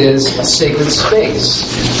is a sacred space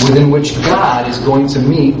within which God is going to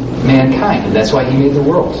meet mankind, and that's why he made the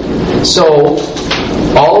world. So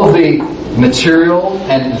all of the material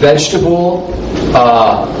and vegetable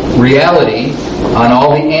reality, on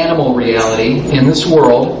all the animal reality in this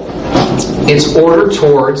world, it's ordered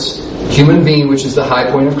towards human being, which is the high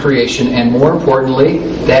point of creation, and more importantly,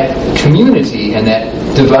 that community and that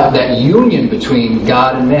union between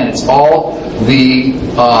God and man. It's all the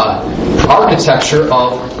architecture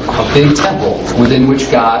of a big temple within which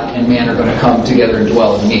God and man are going to come together and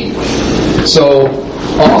dwell and meet. So,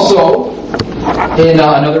 also, in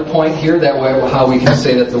another point here, how we can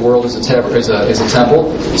say that the world is a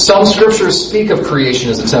temple. Some scriptures speak of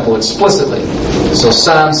creation as a temple explicitly. So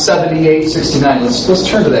Psalm 78:69. Let's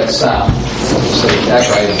turn to that Psalm.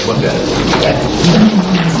 Actually, I just looked at it. Okay.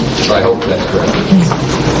 So I hope that's correct.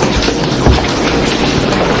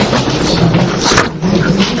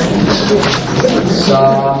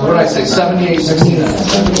 What did I say? 78:69.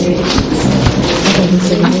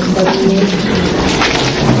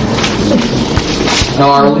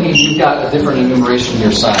 Now, Arlene, you've got a different enumeration in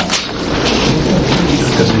your signs.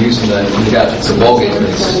 Because we're using it's a Vulgate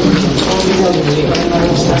base.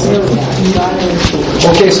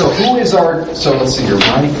 Okay, so who is so let's see here.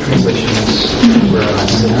 My translation is, where am I?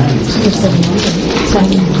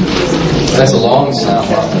 That's a long sound.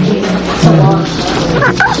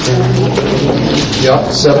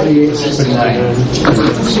 Yep, 78:69.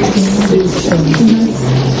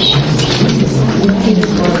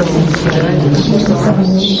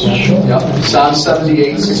 Yep, Psalm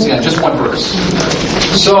 78:69, just one verse.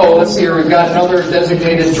 So let's see here. We've got another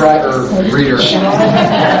designated reader.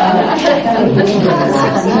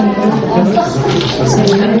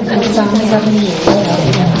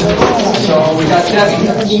 So we got Debbie.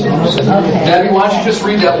 Debbie, why don't you just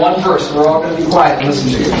read that one verse? We're all going to be quiet and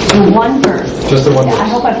listen to you. The one verse. Just the one verse. I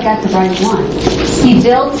hope I've got the right one. He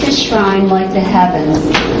built his shrine like the heavens,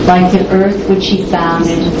 like the earth which he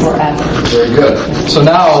founded forever. Very good. So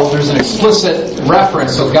now there's an explicit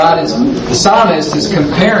reference. So the psalmist is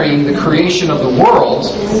comparing the creation of the world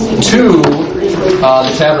to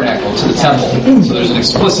the tabernacle, to the temple. So there's an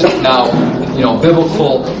explicit now,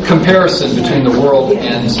 biblical comparison between the world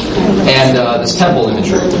and this temple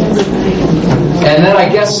imagery. And then I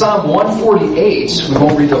guess Psalm 148, we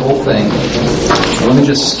won't read the whole thing. Let me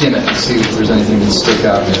just skim it and see if there's anything that stick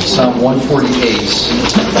out here. Psalm 148.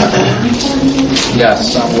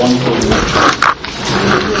 Yes, Psalm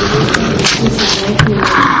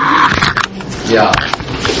 148. Yeah.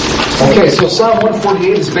 Okay, so Psalm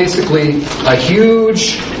 148 is basically a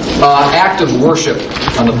huge act of worship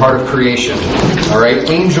on the part of creation. Alright,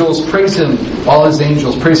 angels, praise Him, all His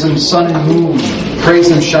angels, praise Him, sun and moon, praise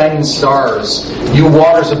Him, shining stars, you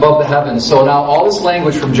waters above the heavens. So now all this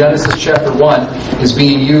language from Genesis chapter 1 is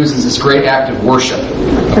being used as this great act of worship.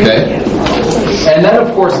 Okay? And then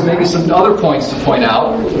of course, maybe some other points to point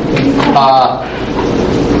out.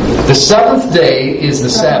 The seventh day is the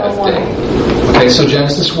Sabbath day. Okay, so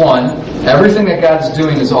Genesis 1, everything that God's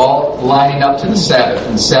doing is all lining up to the Sabbath,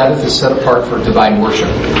 and the Sabbath is set apart for divine worship.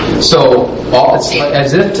 So, it's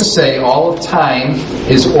as if to say all of time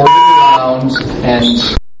is ordered around and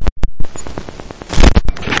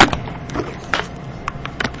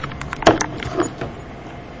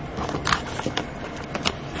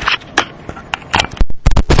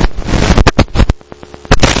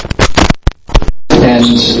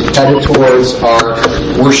headed towards our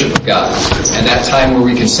worship of God. And that time where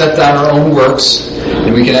we can set down our own works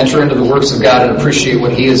and we can enter into the works of God and appreciate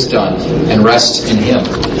what He has done and rest in Him.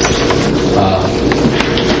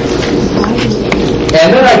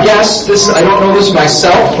 And then I guess I don't know this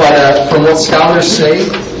myself, but from what scholars say,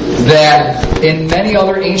 that in many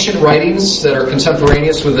other ancient writings that are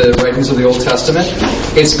contemporaneous with the writings of the Old Testament,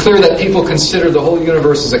 it's clear that people consider the whole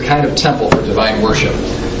universe as a kind of temple for divine worship.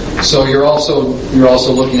 So you're also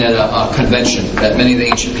looking at a convention that many of the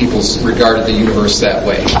ancient peoples regarded the universe that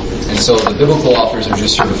way. And so the biblical authors are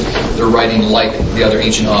just they're writing like the other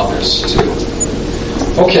ancient authors too.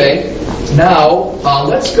 Okay, now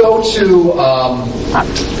let's go to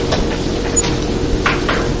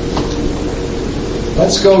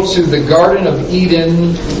the Garden of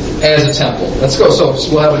Eden as a temple. Let's go. So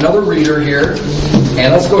we'll have another reader here,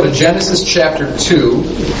 and let's go to Genesis chapter 2.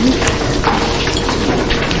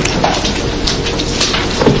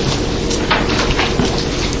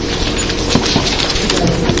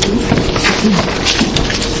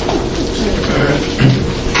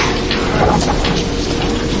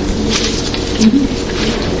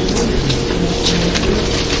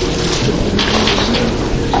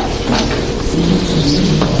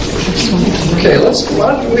 Okay,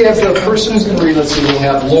 why don't we have the person who's going to read, let's see, we'll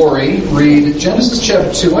have Lori read Genesis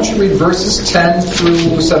chapter 2. Why don't you read verses 10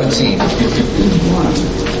 through 17?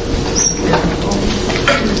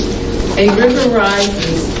 A river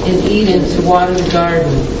rises in Eden to water the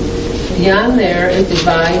garden. Beyond there it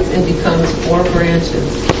divides and becomes 4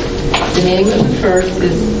 branches. The name of the first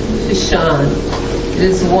is Pishon. It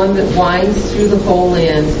is the one that winds through the whole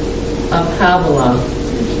land of Havilah,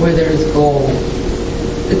 where there is gold.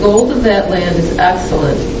 The gold of that land is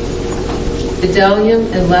excellent.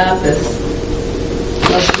 Bdellium and lapis,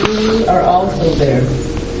 lazuli are also there.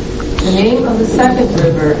 The name of the second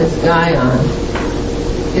river is Gihon.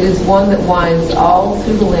 It is one that winds all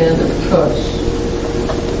through the land of Cush.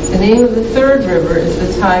 The name of the third river is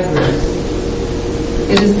the Tigris.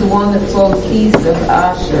 It is the one that flows east of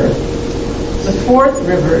Asher. The fourth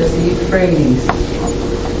river is the Euphrates.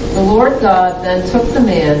 The Lord God then took the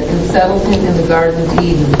man and settled him in the Garden of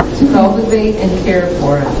Eden to cultivate and care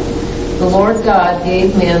for it. The Lord God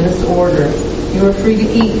gave man this order: you are free to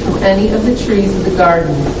eat from any of the trees of the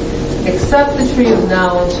garden, except the tree of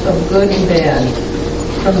knowledge of good and bad.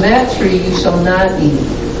 From that tree you shall not eat.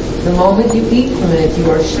 The moment you eat from it,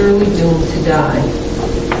 you are surely doomed to die.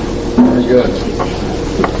 Very good.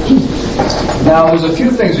 Now, there's a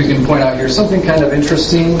few things we can point out here. Something kind of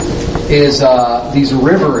interesting is these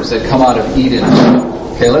rivers that come out of Eden.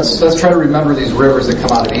 Okay, let's try to remember these rivers that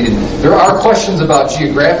come out of Eden. There are questions about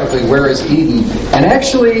geographically where is Eden, and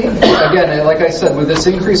actually, again, like I said, with this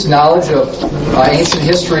increased knowledge of ancient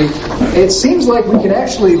history, it seems like we can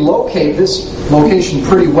actually locate this location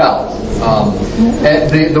pretty well.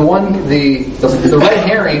 The red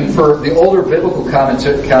herring for the older biblical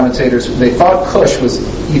commentators, they thought Cush was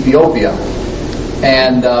Ethiopia,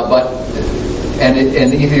 and but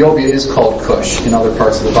and Ethiopia is called Cush in other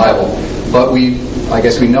parts of the Bible. But I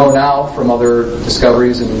guess we know now from other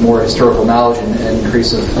discoveries and more historical knowledge and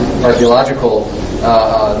increase of archaeological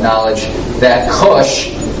knowledge that Cush,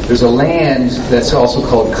 there's a land that's also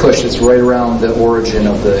called Cush. It's right around the origin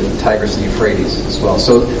of the Tigris and Euphrates as well.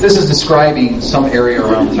 So this is describing some area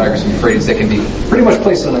around the Tigris and Euphrates that can be pretty much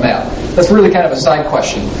placed on the map. That's really kind of a side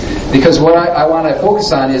question, because what I want to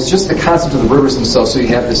focus on is just the concept of the rivers themselves. So you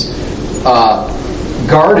have this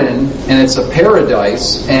garden, and it's a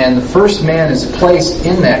paradise, and the first man is placed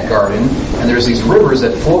in that garden, and there's these rivers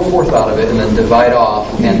that flow forth out of it and then divide off,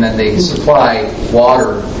 and then they supply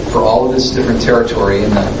water for all of this different territory in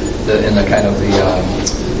the kind of the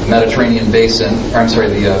Mediterranean basin,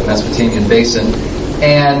 the Mesopotamian basin.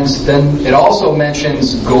 And then it also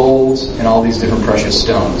mentions gold and all these different precious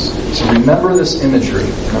stones. So remember this imagery.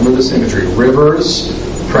 Rivers,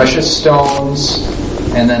 precious stones,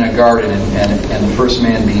 and then a garden, and the first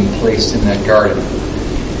man being placed in that garden.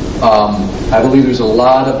 I believe there's a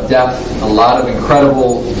lot of depth, a lot of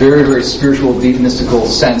incredible, very, very spiritual, deep, mystical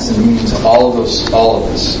sense and meaning to all of this.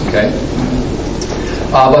 Okay?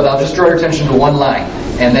 But I'll just draw your attention to one line,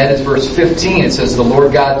 and that is verse 15. It says, "The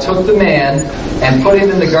Lord God took the man and put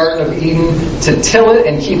him in the Garden of Eden to till it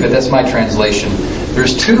and keep it." That's my translation.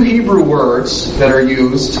 There's two Hebrew words that are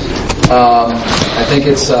used. I think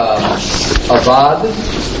it's avad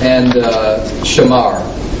and shamar.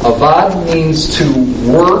 Avad means to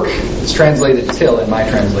work. It's translated till in my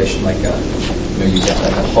translation, like you've got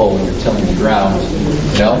like a hoe and you're tilling the ground.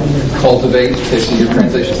 Cultivate. Okay, so your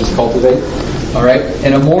translation says cultivate. All right.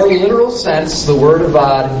 In a more literal sense, the word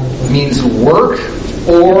avad means work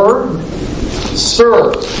or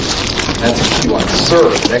serve. That's a key one.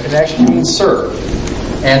 Serve. That can actually mean serve.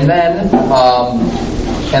 And then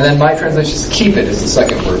my translation is keep it is the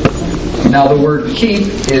second word. Now the word keep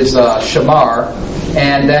is shamar,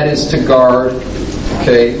 and that is to guard,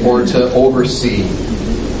 okay, or to oversee.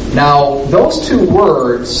 Now those two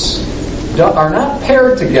words are not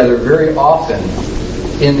paired together very often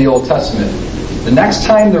in the Old Testament. The next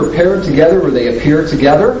time they're paired together, where they appear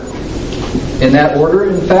together in that order,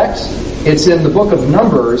 in fact, it's in the book of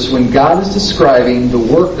Numbers when God is describing the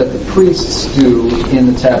work that the priests do in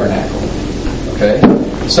the tabernacle. Okay?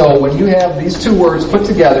 So when you have these two words put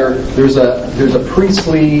together, there's a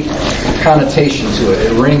priestly connotation to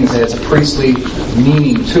it. It rings and it's a priestly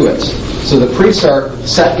meaning to it. So the priests are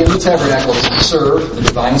set in the tabernacle to serve the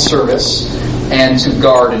divine service and to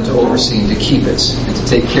guard and to oversee and to keep it and to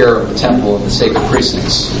take care of the temple and the sacred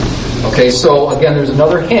precincts. Okay, so again, there's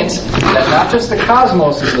another hint that not just the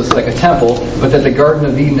cosmos is like a temple, but that the Garden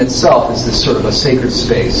of Eden itself is this sort of a sacred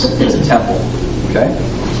space. It's a temple. Okay?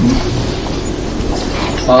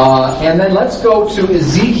 And then let's go to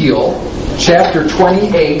Ezekiel chapter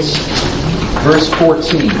 28, verse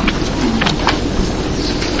 14.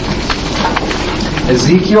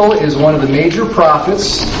 Ezekiel is one of the major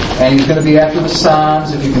prophets, and he's going to be after the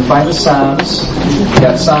Psalms, if you can find the Psalms. You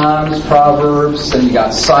got Psalms, Proverbs, then you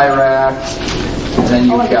got Sirach, and then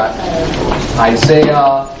you've got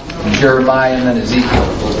Isaiah, and Jeremiah, and then Ezekiel.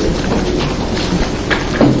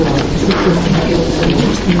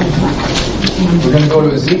 We're going to go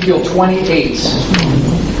to Ezekiel 28.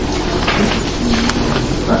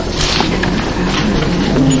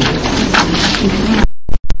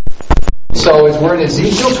 So we're in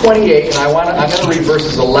Ezekiel 28, and I'm going to read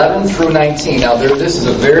verses 11 through 19. Now, this is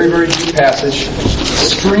a very, very deep passage,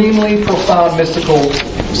 extremely profound mystical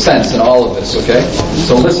sense in all of this, okay?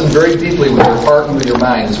 So listen very deeply with your heart and with your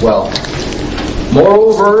mind as well.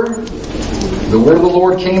 "Moreover, the word of the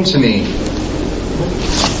Lord came to me,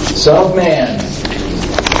 Son of man,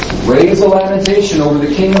 raise a lamentation over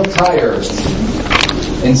the king of Tyre,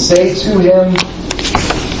 and say to him,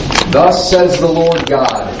 Thus says the Lord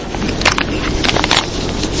God,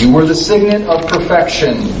 You were the signet of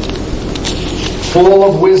perfection, full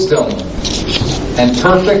of wisdom, and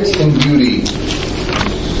perfect in beauty.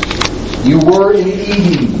 You were in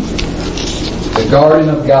Eden, the garden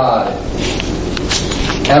of God.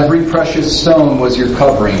 Every precious stone was your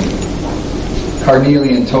covering.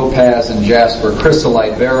 Carnelian, topaz, and jasper,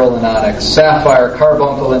 chrysolite, beryl, and onyx, sapphire,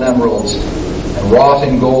 carbuncle, and emerald, and wrought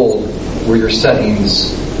in gold were your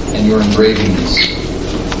settings and your engravings.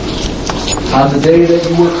 On the day that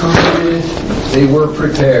you were created, they were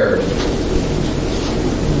prepared.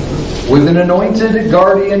 With an anointed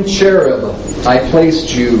guardian cherub, I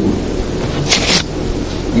placed you.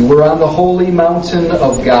 You were on the holy mountain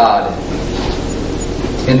of God.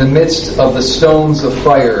 In the midst of the stones of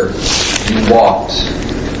fire, you walked.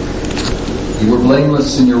 You were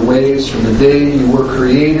blameless in your ways from the day you were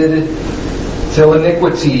created till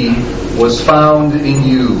iniquity was found in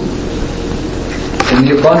you. In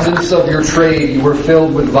the abundance of your trade you were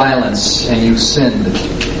filled with violence, and you sinned.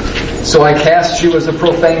 So I cast you as a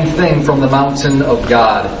profane thing from the mountain of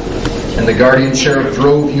God, and the guardian cherub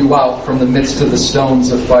drove you out from the midst of the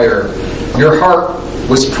stones of fire. Your heart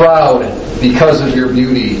was proud because of your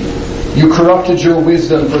beauty. You corrupted your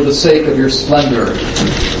wisdom for the sake of your splendor.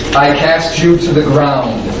 I cast you to the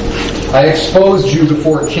ground. I exposed you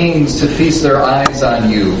before kings to feast their eyes on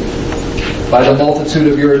you. By the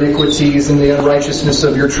multitude of your iniquities and the unrighteousness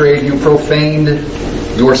of your trade, you profaned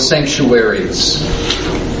your sanctuaries.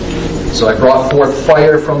 So I brought forth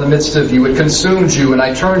fire from the midst of you. It consumed you, and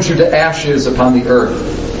I turned you to ashes upon the earth,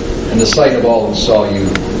 in the sight of all who saw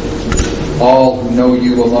you. All who know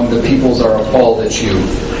you among the peoples are appalled at you.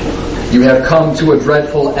 You have come to a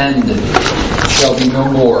dreadful end. Shall be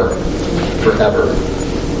no more forever.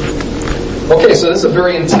 Okay, so this is a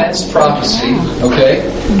very intense prophecy. Okay?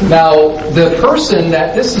 Now, the person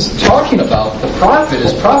that this is talking about, the prophet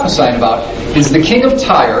is prophesying about, is the king of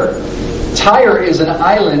Tyre. Tyre is an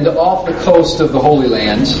island off the coast of the Holy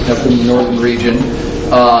Land, up in the northern region.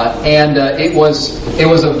 It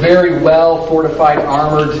was a very well fortified,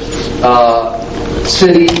 armored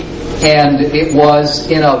city, and it was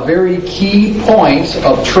in a very key point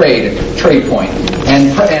of trade point. And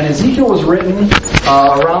Ezekiel was written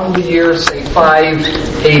around the year, say,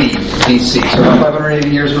 580 BC, so around 580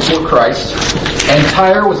 years before Christ. And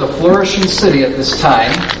Tyre was a flourishing city at this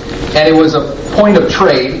time, and it was a point of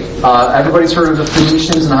trade. Everybody's heard of the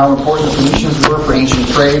Phoenicians and how important the Phoenicians were for ancient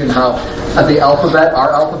trade, and how the alphabet,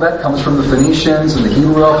 our alphabet, comes from the Phoenicians, and the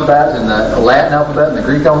Hebrew alphabet, and the Latin alphabet, and the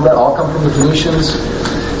Greek alphabet all come from the Phoenicians.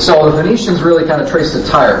 So the Phoenicians really kind of trace to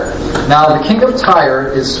Tyre. Now the king of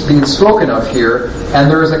Tyre is being spoken of here, and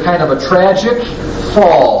there is a kind of a tragic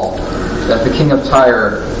fall that the king of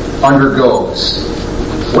Tyre undergoes.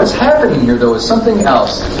 What's happening here, though, is something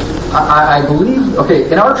else. I believe,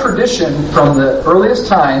 in our tradition from the earliest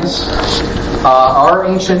times, our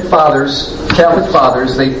ancient fathers, Catholic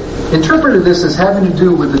fathers, they interpreted this as having to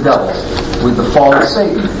do with the devil, with the fall of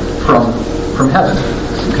Satan from heaven.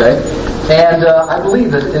 Okay? And I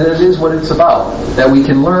believe that it is what it's about, that we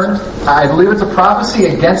can learn. I believe it's a prophecy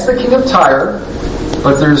against the king of Tyre,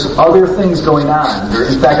 but there's other things going on.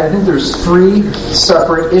 In fact, I think there's 3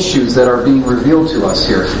 separate issues that are being revealed to us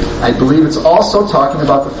here. I believe it's also talking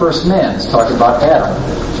about the first man. It's talking about Adam.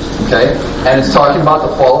 Okay? And it's talking about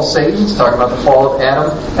the fall of Satan. It's talking about the fall of Adam,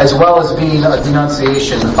 as well as being a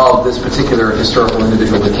denunciation of this particular historical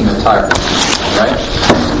individual, the king of Tyre. Right?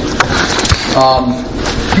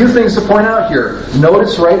 A few things to point out here.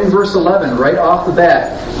 Notice right in verse 11, right off the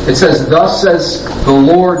bat, it says, "Thus says the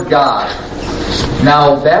Lord God."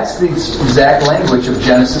 Now, that's the exact language of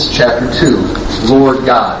Genesis chapter 2, Lord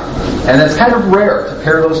God. And it's kind of rare to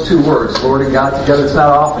pair those two words, Lord and God, together. It's not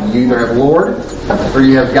often. You either have Lord or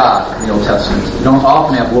you have God in the Old Testament. You don't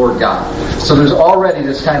often have Lord God. So there's already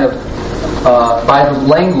this kind of, by the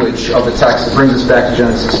language of the text, it brings us back to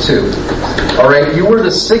Genesis 2. Alright, you were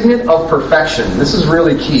the signet of perfection. This is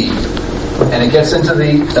really key. And it gets into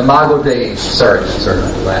the Imago Dei. Sorry,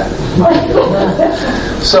 Latin.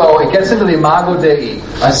 So it gets into the Imago Dei.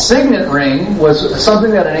 A signet ring was something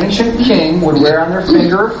that an ancient king would wear on their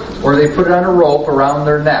finger, or they put it on a rope around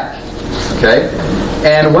their neck. Okay?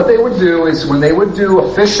 And what they would do is, when they would do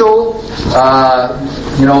official,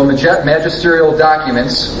 magisterial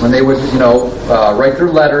documents, when they would, write their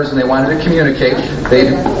letters and they wanted to communicate,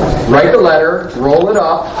 they'd write the letter, roll it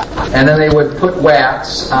up, and then they would put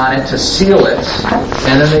wax on it to seal it,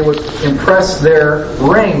 and then they would impress their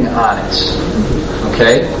ring on it.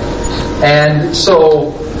 Okay? And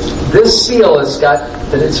so this seal it's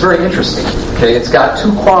very interesting. Okay? It's got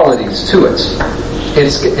 2 qualities to it.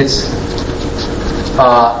 It's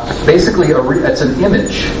basically it's an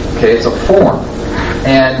image. Okay? It's a form.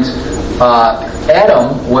 And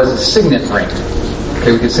Adam was a signet ring.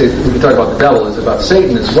 Okay, we could talk about the devil. It's about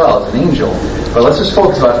Satan as well as an angel. But let's just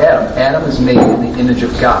focus about Adam. Adam is made in the image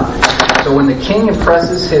of God. So when the king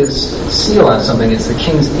impresses his seal on something, it's the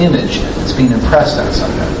king's image that's being impressed on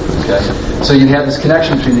something. Okay? So you have this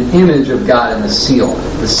connection between the image of God and the seal,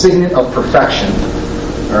 the signet of perfection.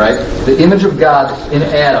 All right? The image of God in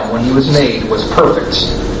Adam, when he was made, was perfect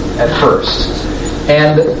at first.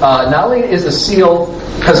 And not only is the seal,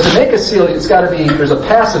 because to make a seal, it's got to be, there's a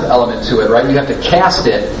passive element to it, right? You have to cast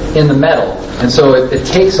it in the metal. And so it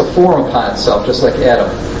takes a form upon itself, just like Adam.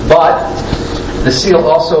 But the seal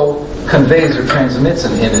also conveys or transmits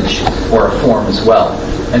an image or a form as well.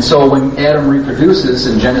 And so when Adam reproduces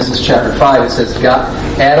in Genesis chapter 5, it says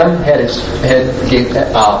Adam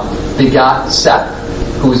begot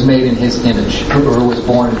Seth. who was made in His image, or who was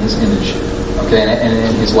born in His image. Okay, and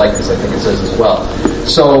in His likeness, I think it says as well.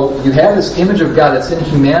 So you have this image of God that's in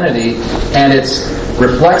humanity, and it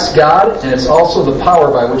reflects God, and it's also the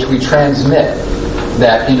power by which we transmit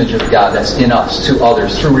that image of God that's in us to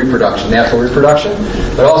others through reproduction, natural reproduction,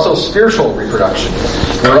 but also spiritual reproduction.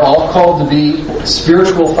 We're all called to be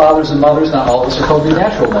spiritual fathers and mothers. Not all of us are called to be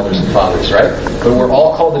natural mothers and fathers, right? But we're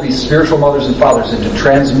all called to be spiritual mothers and fathers and to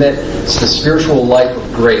transmit the spiritual life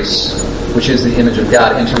of grace, which is the image of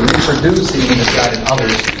God, and to reproduce the image of God in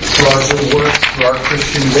others through our good works, through our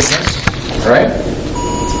Christian witness. All right?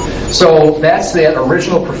 So that's that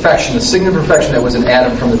original perfection, the sign of perfection that was in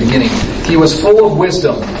Adam from the beginning. He was full of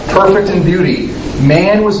wisdom, perfect in beauty.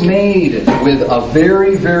 Man was made with a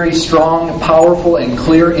very, very strong, powerful, and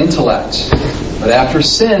clear intellect. But after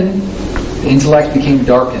sin, the intellect became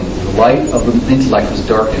darkened. The light of the intellect was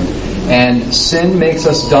darkened. And sin makes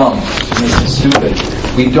us dumb. It makes us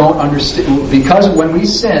stupid. We don't understand. Because when we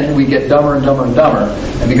sin, we get dumber and dumber and dumber.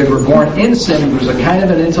 And because we're born in sin, there's a kind of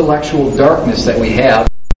an intellectual darkness that we have.